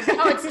 Yeah. Like,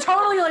 oh, it's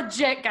totally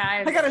legit,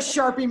 guys. I got a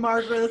Sharpie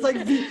marker that's like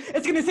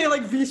it's gonna say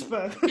like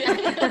Vespa.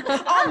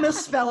 I'll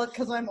misspell it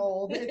because I'm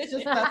old. It's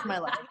just that's my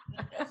life.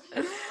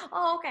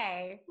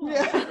 Okay.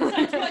 Yeah.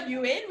 That's what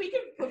you in. We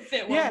can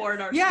fit one more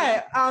in our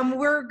screen.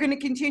 We're gonna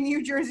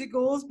continue Jersey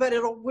Ghouls, but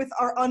it'll with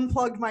our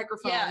unplugged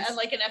microphones. Yeah, and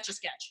like an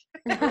Etch-a-Sketch.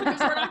 Because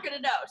we're not gonna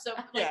know. So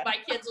like my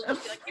kids will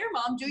just be like, "Here,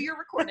 Mom, do your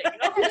recording."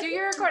 Do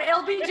your recording.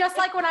 It'll be just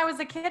like when I was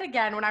a kid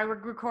again, when I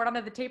would record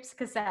onto the tapes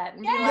cassette.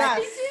 And be like,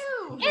 me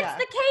too. It's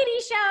the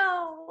Katie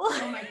Show.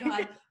 Oh my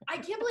god. I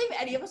can't believe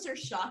any of us are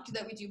shocked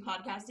that we do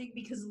podcasting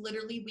because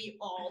literally we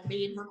all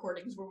made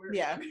recordings where we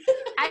were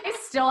I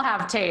still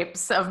have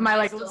tapes of my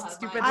like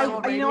stupid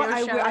little radio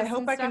shows. I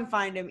hope I can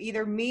find them.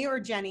 Either me or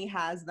Jenny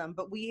has them,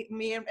 but me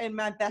and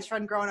my best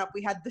friend growing up,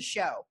 we had the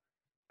show.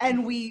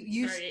 And we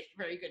used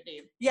very good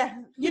name. Yeah.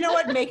 You know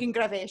what? Making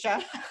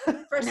Gravation.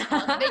 First of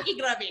all, Making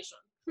Gravation.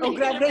 Oh,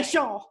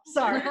 Gravation.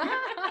 Sorry.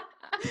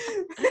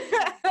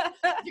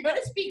 If you're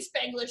gonna speak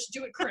Spanglish,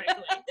 do it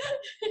correctly.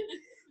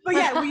 But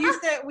yeah,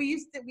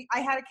 I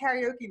had a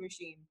karaoke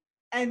machine.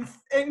 And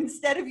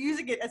instead of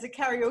using it as a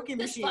karaoke machine.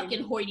 This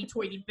fucking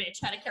hoity-toity bitch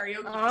had a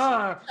karaoke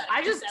machine.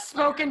 I just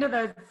spoke into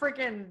the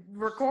freaking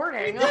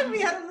recording.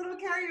 We had a little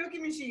karaoke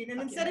machine.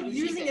 And instead of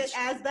using it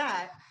as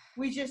that,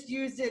 we just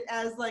used it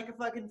as like a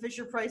fucking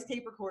Fisher-Price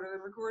tape recorder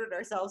and recorded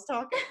ourselves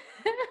talking.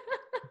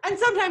 And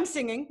sometimes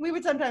singing. We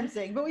would sometimes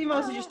sing, but we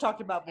mostly just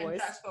talked about boys.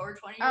 And fast forward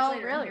 20 years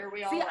later, really? Here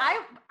we all See, are.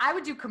 I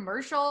would do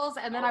commercials,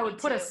 and then I would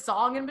put a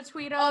song in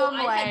between them,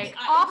 I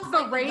off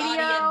the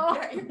radio.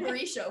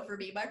 Marie show for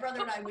me. My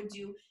brother and I would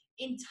do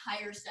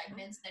entire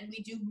segments, then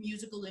we do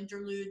musical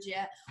interludes.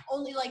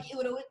 Only like it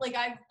would like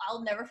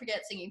I'll never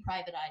forget singing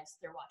Private Eyes.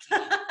 They're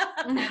watching it.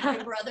 And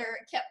my brother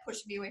kept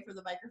pushing me away from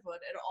the microphone,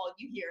 and all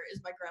you hear is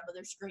my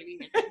grandmother screaming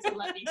at me to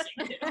let me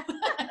sing too.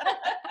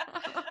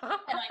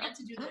 And I got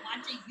to do the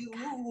watching you.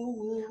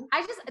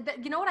 I just,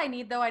 you know what I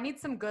need though? I need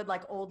some good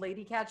like old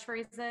lady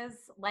catchphrases,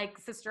 like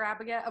Sister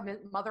Abigail,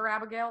 Mother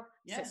Abigail,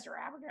 Sister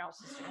Abigail.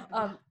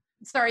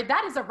 Sorry,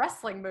 that is a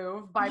wrestling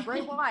move by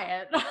Bray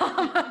Wyatt.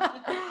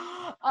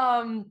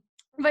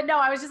 But no,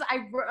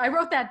 I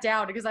wrote that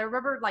down because I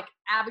remember like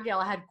Abigail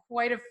had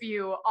quite a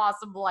few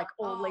awesome like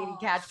old lady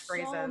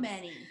catchphrases. So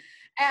many.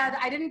 And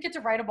I didn't get to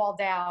write them all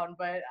down,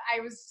 but I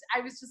was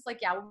just like,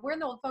 yeah, we're in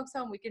the old folks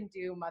home. We can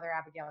do Mother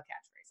Abigail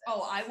catchphrases.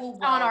 Oh, I will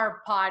on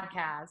our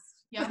podcast.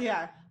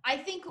 Yeah. I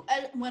think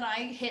when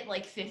I hit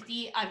like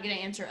 50, I'm gonna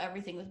answer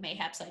everything with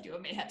mayhaps I do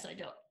and mayhaps I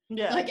don't.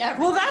 Yeah.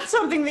 Well, that's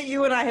something that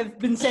you and I have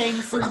been saying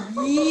for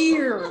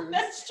years.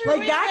 That's true.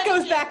 Like that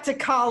goes back to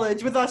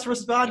college with us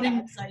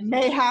responding,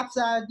 mayhaps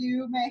I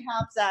do,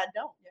 mayhaps I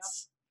don't. Yep.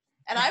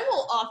 And I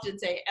will often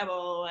say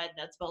M-O-O-N,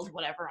 that spells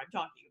whatever I'm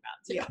talking about,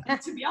 too,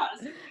 to be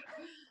honest with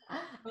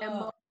you.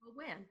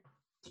 M-O-O-N.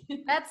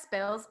 That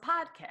spells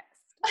podcast.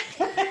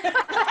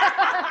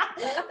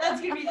 That's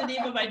going to be the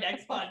name of my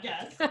next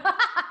podcast.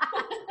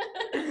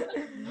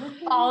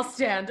 I'll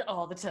stand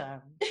all the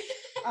time.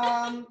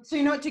 So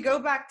you know what, to go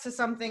back to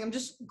something, I'm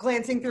just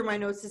glancing through my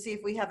notes to see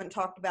if we haven't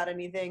talked about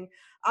anything.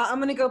 I'm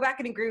going to go back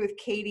and agree with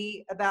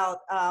Katie about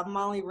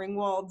Molly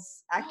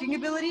Ringwald's acting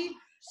ability.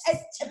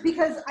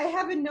 Because I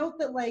have a note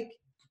that like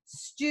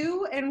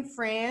Stu and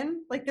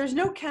Fran, like there's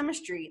no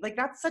chemistry. Like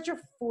that's such a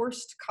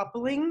forced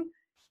coupling.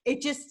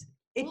 It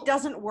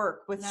doesn't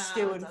work with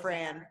Stu and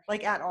Fran,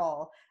 like at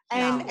all.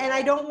 And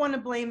I don't want to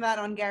blame that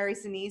on Gary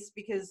Sinise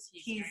because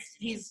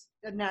he's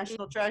a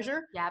national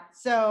treasure. Yep.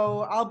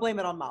 So I'll blame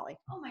it on Molly.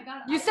 Oh my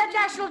god. You said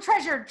national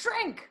treasure.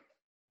 Drink.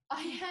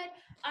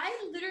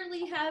 I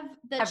literally have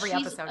that every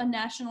she's episode. A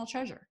national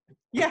treasure.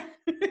 Yeah.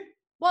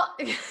 Well,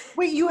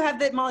 wait, you have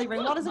that Molly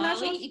Ringwald is a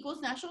national? Molly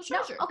equals national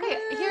treasure. No, okay,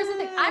 here's the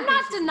thing. I'm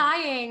not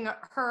denying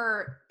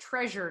her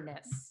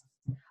treasureness.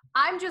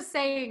 I'm just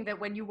saying that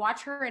when you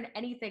watch her in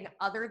anything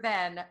other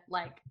than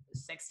like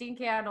 16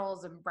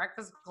 Candles and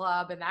Breakfast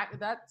Club and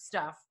that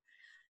stuff,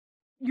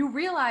 you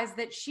realize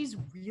that she's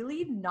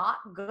really not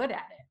good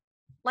at it.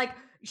 Like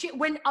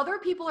when other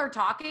people are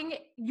talking,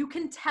 you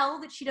can tell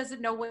that she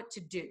doesn't know what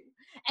to do.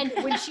 And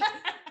when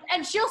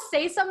and she'll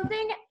say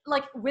something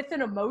like with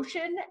an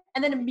emotion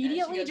and then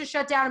immediately just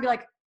shut down and be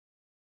like,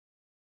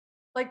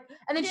 and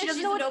then she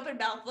doesn't know an open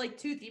mouth, like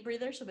toothy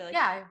breather. She'll be like,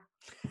 yeah.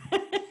 A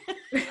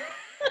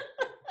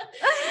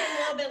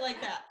little bit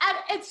like that. And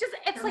it's her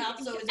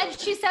like, and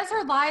she says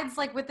her lines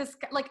like with this,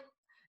 like,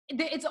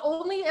 it's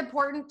only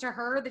important to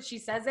her that she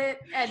says it,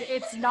 and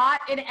it's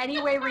not in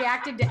any way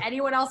reacting to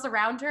anyone else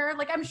around her.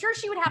 Like, I'm sure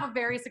she would have a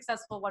very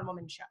successful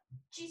one-woman show.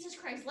 Jesus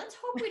Christ, let's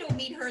hope we don't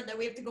meet her and then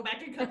we have to go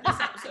back and cut this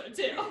episode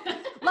too.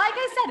 Like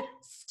I said,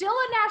 still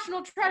a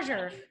national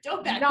treasure.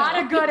 Don't back Not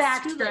up. a good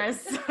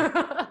actress.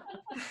 I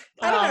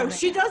don't know.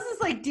 She does this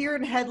like deer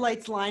in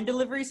headlights line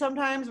delivery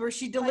sometimes where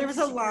she delivers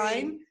a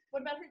line.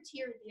 What about her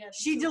tear at the end?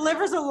 She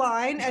delivers a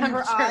line and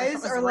her sure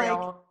eyes are like,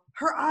 real.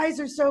 her eyes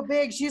are so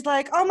big. She's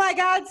like, oh my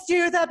God,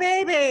 Stu, the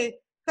baby.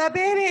 The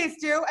baby,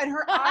 Stu. And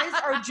her eyes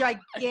are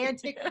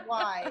gigantic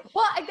wide.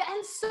 Well,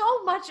 and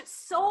so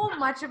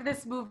much of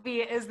this movie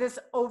is this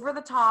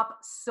over-the-top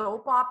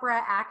soap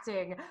opera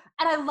acting.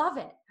 And I love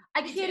it.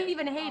 I can't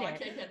even hate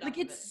it. Like,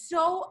 it's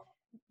so...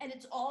 And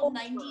it's all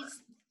 90s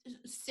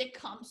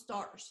sitcom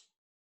stars.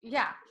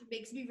 Yeah. It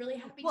makes me really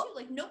happy, too.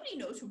 Like, nobody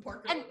knows who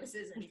Parker Lewis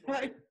is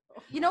anymore.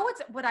 You know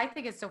what I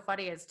think is so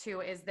funny is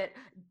that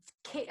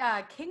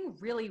King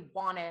really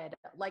wanted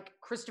like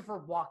Christopher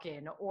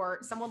Walken or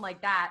someone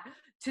like that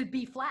to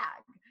be Flag,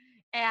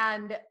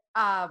 and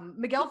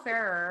Miguel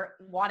Ferrer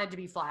wanted to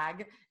be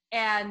Flag,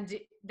 and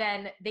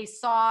then they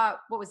saw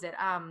what was it?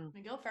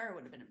 Miguel Ferrer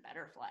would have been a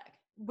better Flag.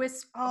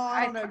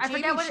 I don't know.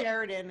 Jamie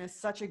Sheridan is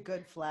such a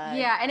good Flag.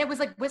 Yeah, and it was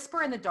like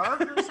Whisper in the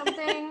Dark or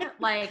something.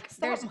 Like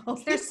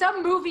there's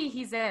some movie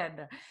he's in,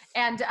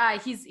 and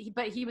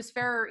he was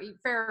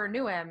Ferrer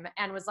knew him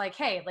and was like,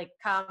 hey, like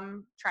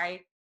come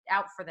try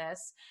out for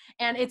this.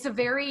 And it's a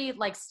very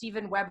like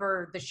Steven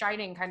Weber, The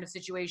Shining kind of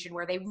situation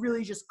where they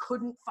really just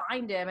couldn't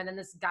find him, and then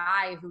this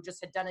guy who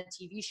just had done a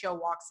TV show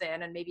walks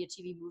in and maybe a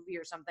TV movie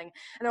or something, and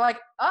they're like,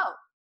 oh,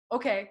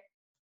 okay,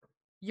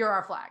 you're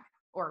our Flag.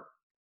 Or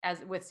as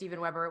with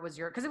Steven Weber, it was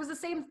because it was the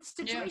same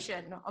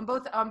situation on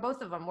both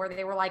of them, where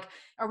they were like,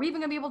 are we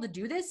even gonna be able to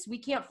do this? We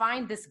can't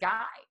find this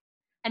guy.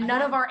 And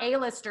none of our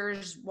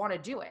A-listers want to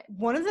do it.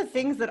 One of the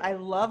things that I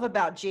love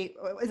about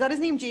is that his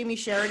name, Jamie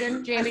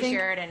Sheridan? Jamie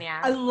Sheridan,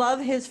 yeah. I love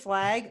his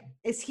Flag,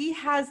 is he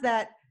has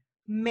that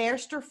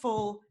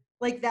masterful,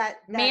 like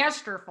that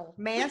masterful.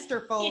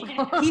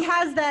 He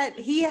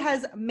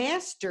has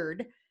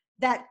mastered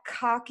that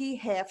cocky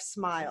half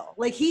smile.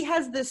 Like he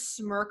has this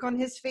smirk on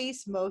his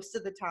face most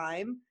of the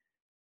time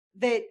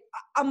that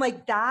I'm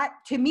like, that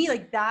to me,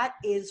 like that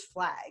is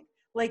Flag.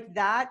 Like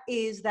that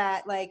is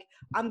that, like,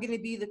 I'm going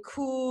to be the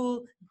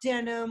cool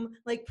denim,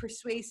 like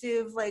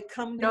persuasive, like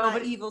come to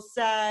my evil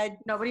side.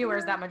 Nobody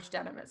wears that much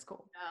denim. It's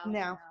cool.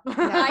 No.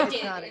 I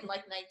did in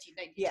like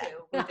 1992. Yeah.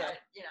 But,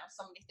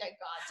 somebody, thank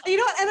God. You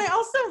know, and I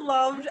also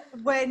loved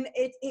when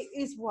it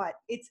is what?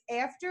 It's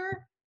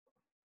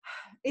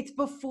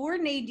before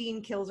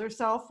Nadine kills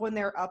herself when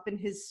they're up in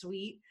his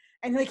suite.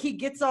 And like he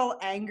gets all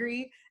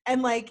angry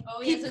and like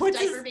he puts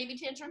his diaper baby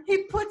tantrum.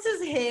 He puts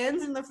his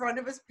hands in the front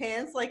of his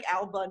pants like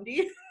Al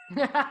Bundy.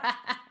 Dude,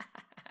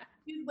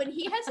 when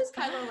he has his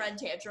Kylo Ren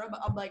tantrum,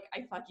 I'm like,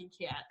 I fucking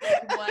can't.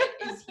 Like, what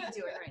is he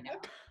doing right now?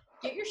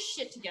 Get your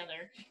shit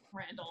together,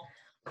 Randall.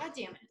 God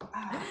damn it.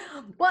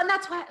 Well, and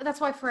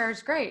that's why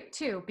Ferrer's great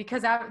too,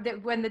 because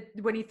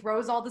when he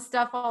throws all the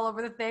stuff all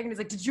over the thing, and he's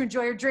like, "Did you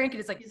enjoy your drink?" And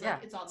it's like, "Yeah,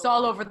 it's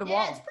all over the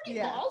wall." It's pretty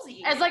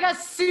ballsy. It's like a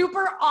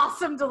super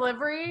awesome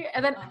delivery,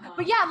 and then,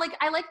 but yeah, like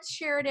I liked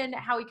Sheridan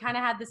how he kind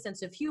of had this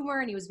sense of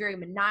humor, and he was very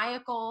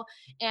maniacal,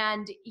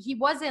 and he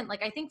wasn't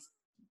like, I think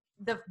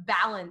the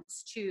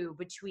balance too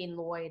between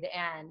Lloyd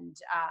and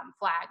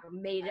Flag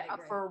made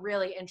for a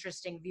really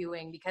interesting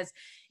viewing, because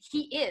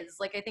he is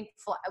like, I think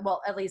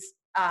well, at least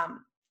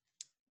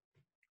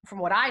from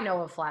what I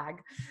know of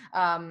Flag,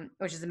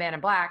 which is the Man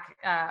in Black,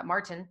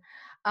 Martin,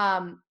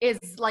 is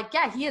like,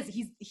 yeah,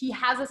 he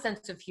has a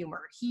sense of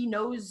humor. He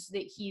knows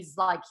that he's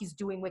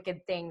doing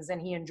wicked things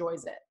and he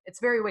enjoys it. It's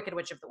very Wicked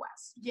Witch of the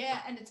West. Yeah,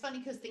 and it's funny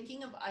because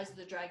thinking of Eyes of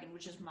the Dragon,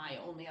 which is my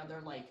only other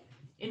like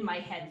in my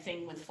head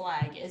thing with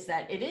Flag, is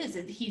that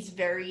he's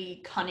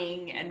very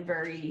cunning and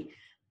very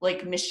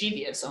like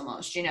mischievous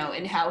almost, you know,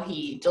 in how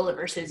he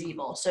delivers his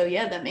evil. So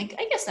yeah,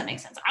 I guess that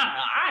makes sense.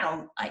 I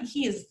don't know.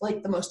 He is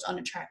like the most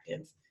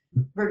unattractive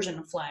version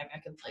of Flag I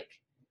could like.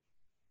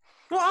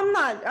 Well,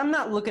 I'm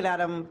not looking at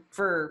him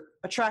for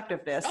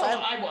attractiveness. Oh,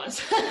 I was.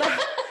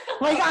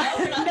 Like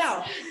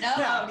no.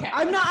 Okay.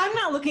 I'm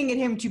not looking at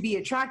him to be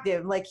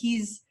attractive. Like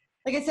he's,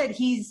 like I said,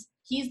 he's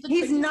the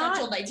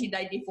quintessential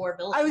 1994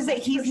 villain. I would say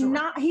he's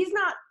not.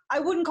 I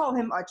wouldn't call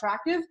him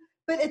attractive,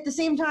 but at the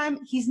same time,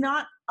 he's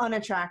not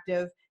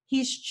unattractive.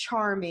 He's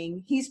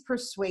charming. He's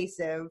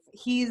persuasive.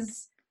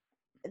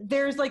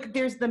 There's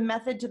the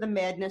method to the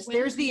madness. When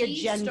there's the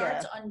agenda. When he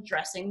starts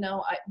undressing,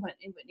 though, I went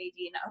in with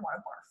Nadine. I want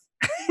to barf.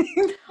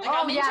 Like,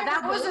 oh yeah,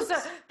 that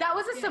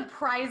was a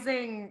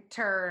surprising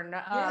turn.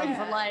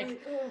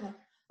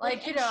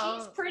 Like you know,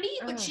 she's pretty,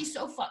 but she's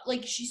so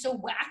she's so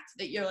whacked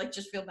that you're like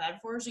just feel bad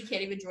for her. So you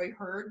can't even enjoy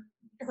her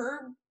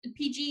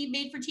PG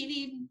made for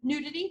TV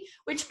nudity.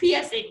 Which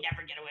P.S. they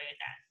never get away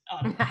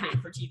with that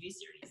made for TV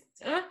series.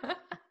 So.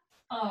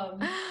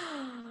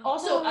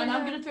 Also, and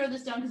I'm gonna throw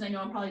this down because I know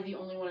I'm probably the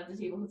only one at the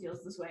table who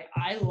feels this way.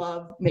 I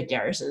love Mick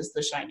Garris's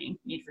The Shining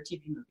made for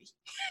TV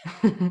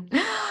movie.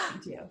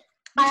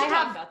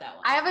 I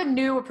have a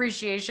new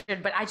appreciation,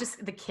 but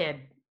the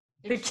kid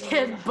The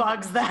kid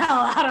bugs the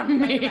hell out of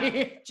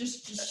me.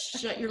 Just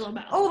shut your little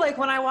mouth. Oh, like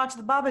when I watched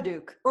The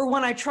Babadook, or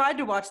when I tried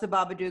to watch The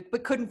Babadook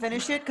but couldn't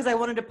finish it because I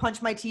wanted to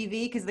punch my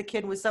TV because the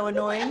kid was so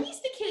annoying. At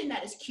least the kid in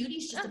that is cute.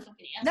 He's just a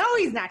fucking ass. No,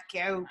 he's not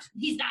cute.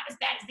 He's not as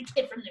bad as the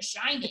kid from The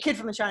Shining. The kid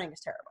from The Shining is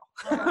terrible.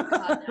 Oh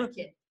God, that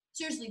kid.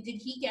 Seriously, did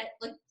he get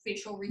like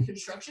facial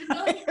reconstruction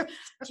done?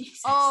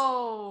 Jesus.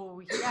 Oh,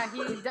 yeah,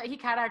 he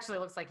kind of actually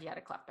looks like he had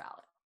a cleft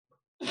palate.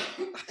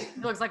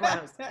 He looks like one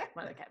of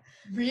the kids.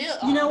 Real?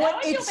 You know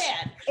what?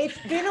 Bad. It's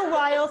been a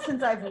while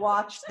since I've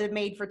watched the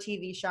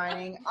made-for-TV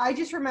Shining. I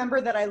just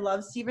remember that I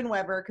love Steven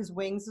Weber because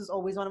Wings is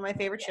always one of my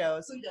favorite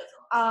shows. Who doesn't?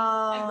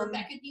 And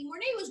Rebecca De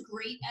Mornay was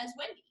great as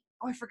Wendy.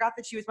 Oh, I forgot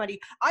that she was Wendy.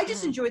 I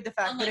just enjoyed the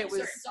fact that it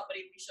was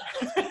somebody we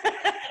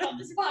shot on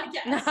this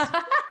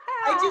podcast.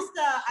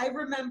 I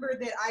remember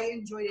that I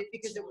enjoyed it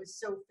because it was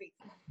so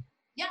faithful.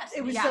 Yes,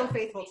 it was so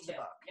faithful to the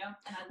book. Yeah.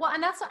 Well,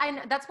 and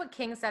that's what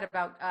King said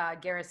about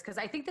Garrus, because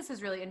I think this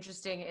is really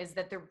interesting. Is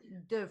that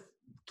the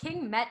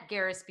King met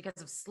Garrus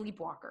because of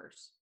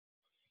sleepwalkers,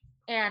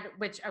 and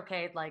which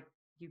like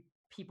you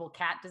people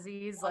cat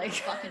disease, like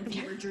fucking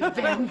fever dream.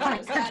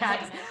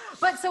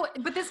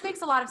 But this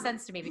makes a lot of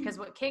sense to me because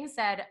what King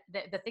said,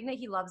 the thing that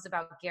he loves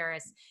about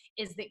Garrus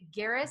is that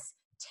Garrus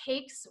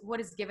takes what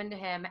is given to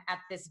him at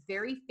this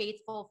very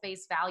faithful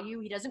face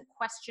value. He doesn't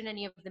question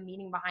any of the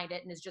meaning behind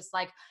it and is just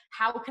like,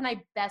 how can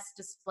I best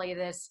display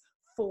this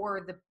for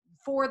the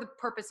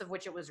purpose of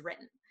which it was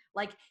written?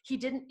 Like he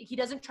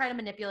doesn't try to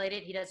manipulate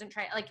it. He doesn't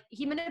try, like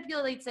he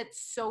manipulates it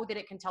so that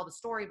it can tell the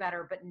story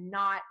better, but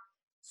not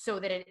so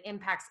that it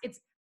impacts.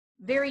 It's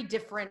very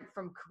different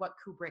from what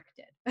Kubrick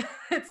did.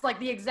 It's like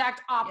the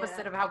exact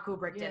opposite of how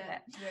Kubrick did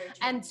it.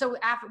 And so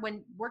after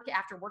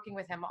working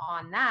with him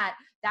on that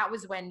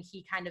was when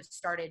he kind of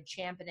started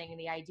championing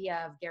the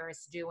idea of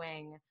Garrus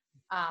doing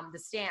The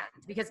Stand,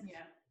 because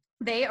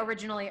they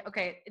originally,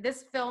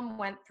 this film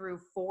went through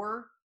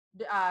 4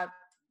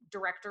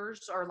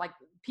 directors or like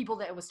people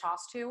that it was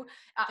tossed to.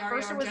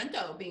 Dario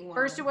Argento being one.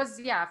 First it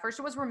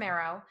was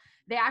Romero.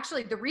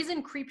 The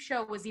reason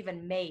Creepshow was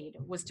even made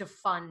was to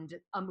fund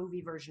a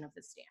movie version of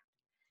The Stand.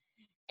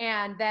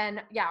 And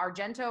then,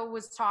 Argento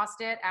was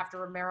tossed it after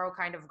Romero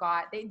kind of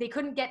they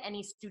couldn't get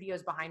any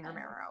studios behind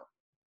Romero.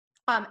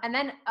 And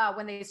then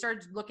when they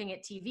started looking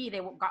at TV,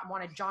 they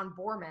wanted John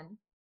Borman.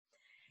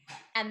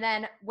 And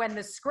then when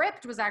the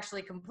script was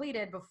actually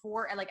completed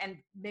before,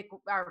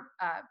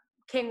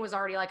 King was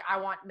already like, I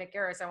want Mick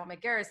Garris.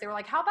 They were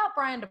like, how about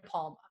Brian De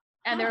Palma?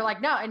 And they were like,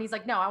 no. And he's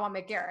like, no, I want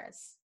Mick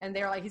Garris. And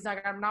they were like,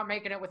 I'm not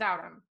making it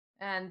without him.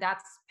 And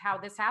that's how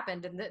this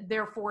happened. And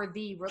therefore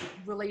the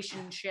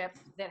relationship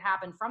that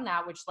happened from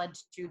that, which led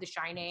to The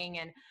Shining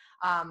and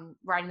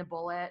Riding the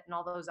Bullet and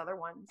all those other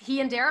ones.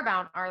 He and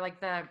Darabont are like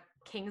the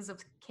kings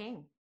of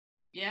King.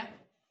 Yeah.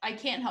 I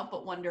can't help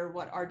but wonder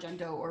what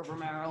Argento or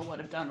Romero would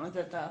have done with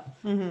it though.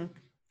 Mm-hmm.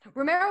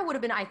 Romero would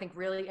have been, I think,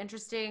 really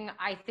interesting.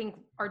 I think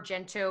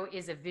Argento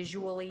is a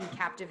visually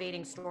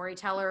captivating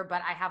storyteller,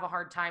 but I have a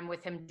hard time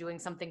with him doing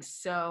something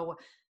so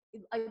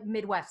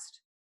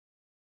Midwest.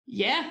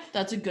 Yeah,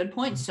 that's a good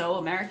point. So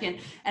American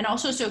and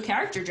also so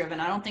character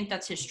driven. I don't think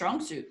that's his strong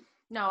suit.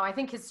 No, I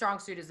think his strong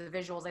suit is the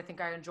visuals. I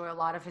think I enjoy a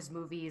lot of his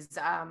movies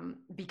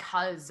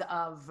because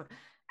of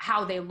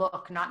how they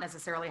look, not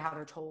necessarily how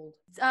they're told.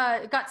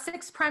 It got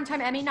 6 Primetime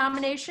Emmy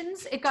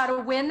nominations. It got a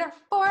win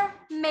for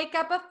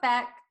makeup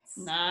effects.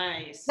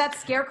 Nice. That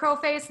scarecrow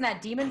face and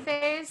that demon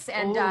face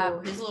and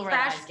his little red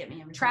eyes get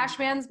me every time. Trash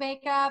Man's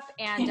makeup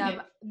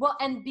and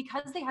and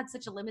because they had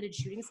such a limited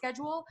shooting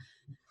schedule,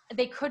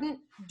 they couldn't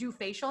do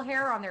facial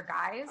hair on their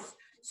guys,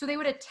 so they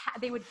would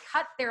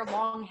cut their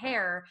long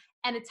hair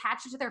and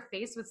attach it to their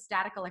face with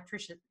static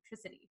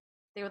electricity.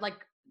 They would like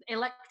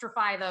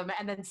electrify them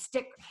and then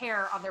stick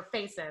hair on their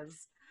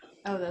faces.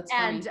 Oh, that's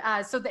funny.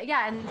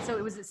 And so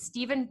it was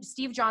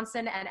Steve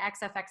Johnson and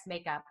XFX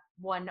makeup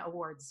won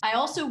awards. I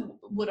also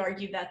would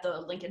argue that the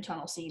Lincoln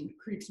Tunnel scene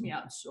creeps me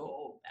out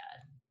so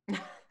bad.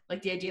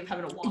 Like the idea of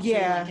having to walk through the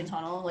Lincoln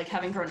Tunnel, like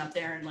having grown up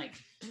there and like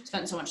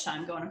spent so much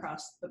time going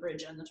across the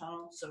bridge and the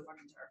tunnel, so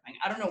fucking terrifying.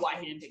 I don't know why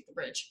he didn't pick the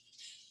bridge.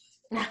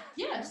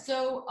 Yeah,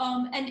 so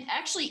and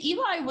actually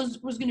Eli was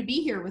going to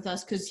be here with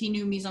us because he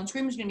knew Mise on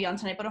Screen was going to be on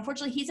tonight, but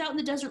unfortunately he's out in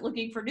the desert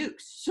looking for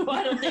nukes, so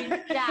I don't think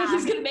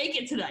he's going to make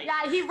it tonight.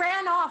 Yeah, he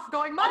ran off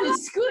going on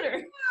his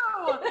scooter.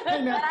 No.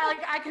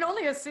 I can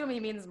only assume he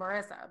means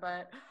Marissa,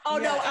 but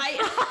no,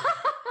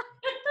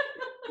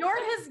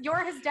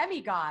 you're his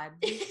demigod.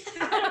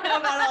 I don't know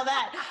about all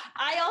that.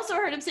 I also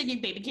heard him singing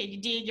 "Baby Can You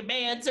Dig Your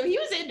Man," so he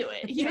was into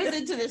it. He was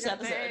into this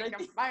episode.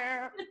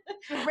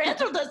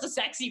 Randall does the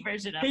sexy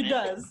version of it. He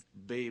does.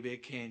 Baby,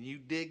 can you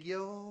dig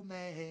your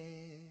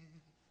man?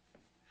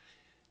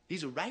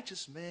 He's a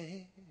righteous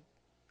man.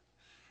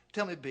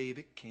 Tell me,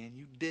 baby, can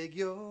you dig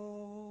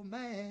your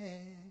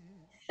man?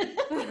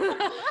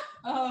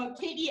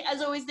 Katie,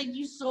 as always, thank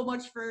you so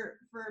much for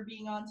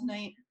being on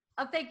tonight.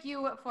 Oh, thank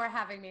you for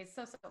having me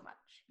so much.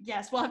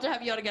 Yes, we'll have to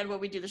have you on again when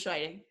we do The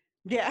Shining.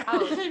 Yeah.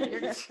 Oh,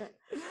 you're good.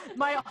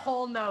 My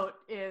whole note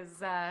is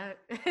the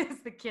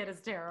kid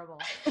is terrible.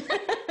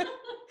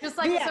 Just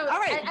like so, all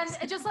right.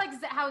 And just like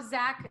how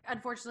Zach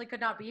unfortunately could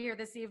not be here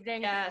this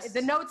evening. Yes.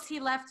 The notes he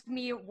left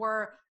me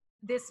were,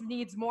 "This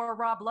needs more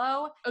Rob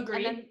Lowe."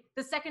 Agreed. And then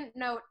the second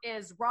note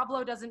is, "Rob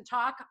Lowe doesn't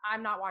talk.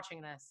 I'm not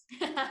watching this."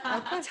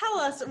 Tell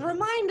us,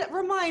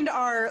 remind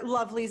our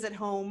lovelies at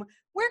home,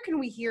 where can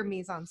we hear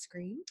Mies on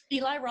Screen?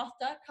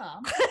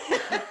 EliRoth.com.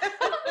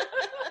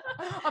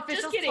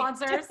 Official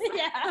sponsors.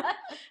 Yeah.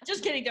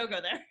 Just kidding. Don't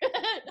go there.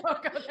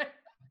 Don't go there.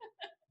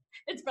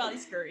 It's probably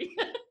scurry.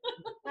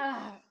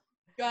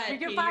 Go ahead. You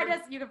can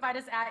find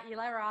us at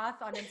Eli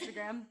Roth on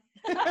Instagram.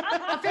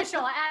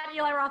 Official at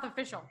Eli Roth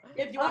official.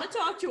 If you want to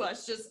talk to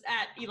us, just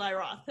at Eli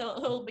Roth.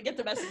 He'll get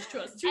the message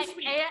to us. Too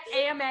sweet.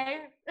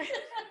 AMA.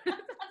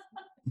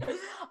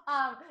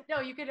 No,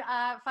 you can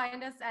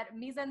find us at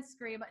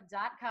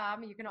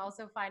miesonscream.com. You can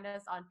also find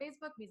us on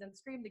Facebook, Mies on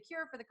Scream, the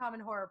Cure for the Common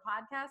Horror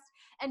podcast.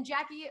 And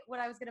Jackie, what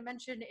I was going to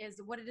mention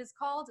is what it is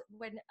called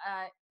when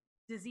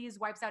disease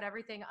wipes out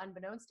everything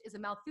unbeknownst is a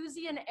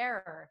Malthusian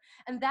error.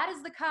 And that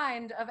is the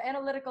kind of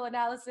analytical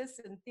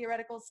analysis and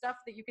theoretical stuff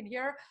that you can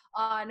hear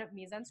on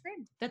Mies on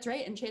Scream. That's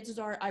right. And chances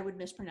are I would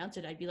mispronounce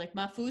it. I'd be like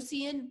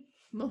Mahusian.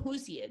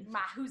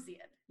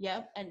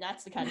 Yep, and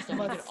that's the kind of stuff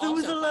you can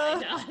also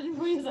find on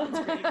Mies on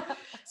Scream.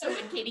 So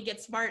when Katie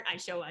gets smart, I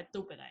show how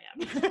stupid I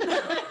am.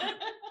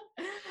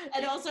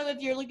 And also,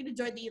 if you're looking to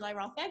join the Eli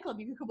Roth fan club,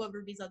 you can come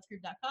over to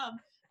miesonscream.com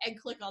and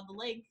click on the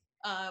link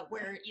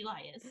where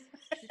Eli is.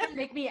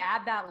 Make me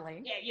add that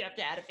link. Yeah, you have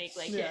to add a fake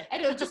link. Yeah.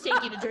 And it'll just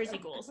take you to Jersey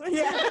Ghouls.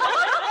 Yeah.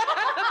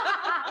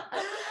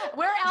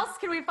 Where else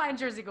can we find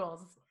Jersey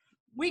Ghouls?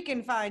 We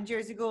can find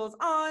Jersey Ghouls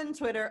on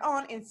Twitter,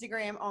 on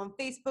Instagram, on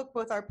Facebook,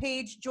 both our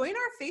page. Join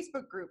our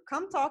Facebook group.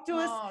 Come talk to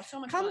us. So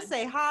much Come fun.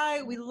 say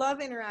hi. We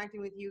love interacting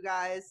with you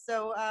guys.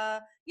 So,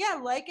 yeah,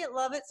 like it,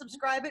 love it,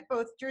 subscribe it,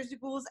 both Jersey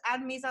Ghouls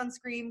and Mies on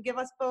Scream. Give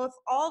us both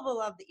all the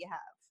love that you have.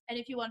 And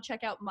if you want to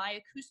check out my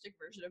acoustic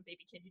version of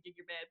Baby Can You Dig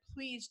Your Man,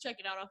 please check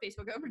it out on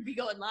Facebook. I'm going to be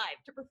going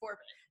live to perform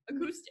it.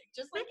 Acoustic.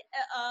 Just like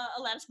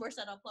Alanis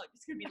Morissette Unplugged.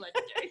 It's going to be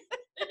legendary.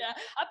 Yeah.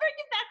 I'm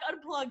bringing back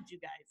Unplugged, you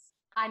guys.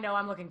 I know.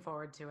 I'm looking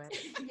forward to it.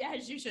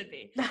 Yes, you should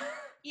be.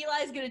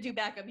 Eli's going to do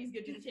backup. He's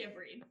going to do the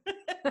tambourine.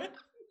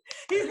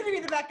 He's going to be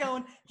in the back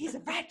going, he's a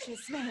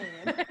righteous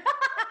man.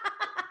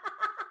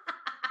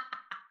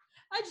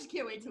 I just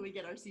can't wait till we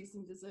get our cease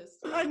and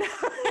desist. I know.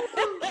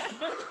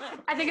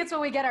 I think it's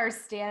when we get our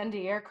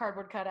standee, our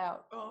cardboard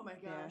cutout. Oh my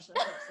gosh, I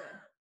hope so.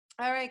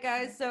 All right,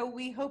 guys. So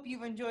we hope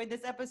you've enjoyed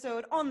this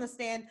episode on The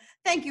Stand.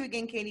 Thank you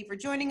again, Katie, for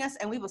joining us,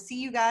 and we will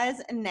see you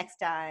guys next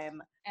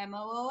time.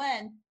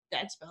 MOON.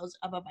 That spells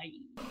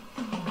bye-bye.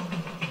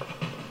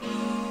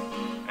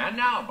 And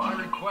now, by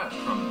request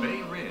from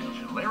Bay Ridge,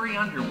 Larry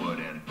Underwood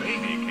and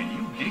Baby Can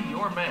You Dig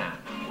Your Man?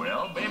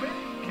 Well, baby,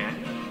 can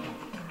you?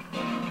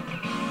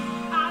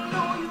 I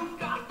know you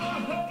got the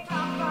hook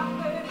top right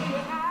there in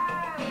your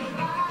eyes,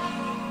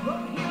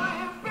 but here I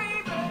am,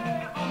 baby,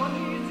 on my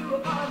knees to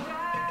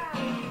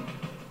apologize.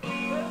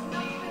 There's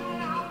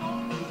nothing I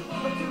won't do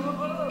for the two of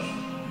us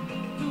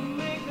to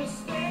make a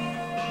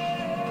stand.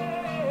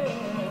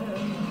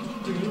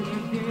 Can you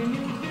dig your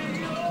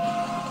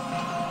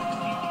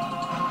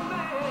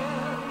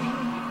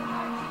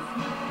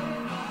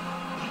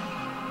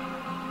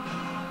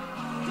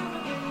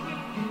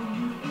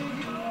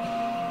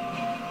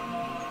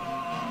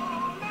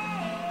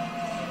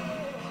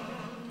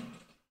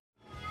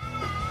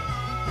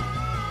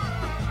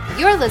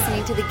You're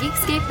listening to the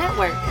Geekscape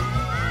Network.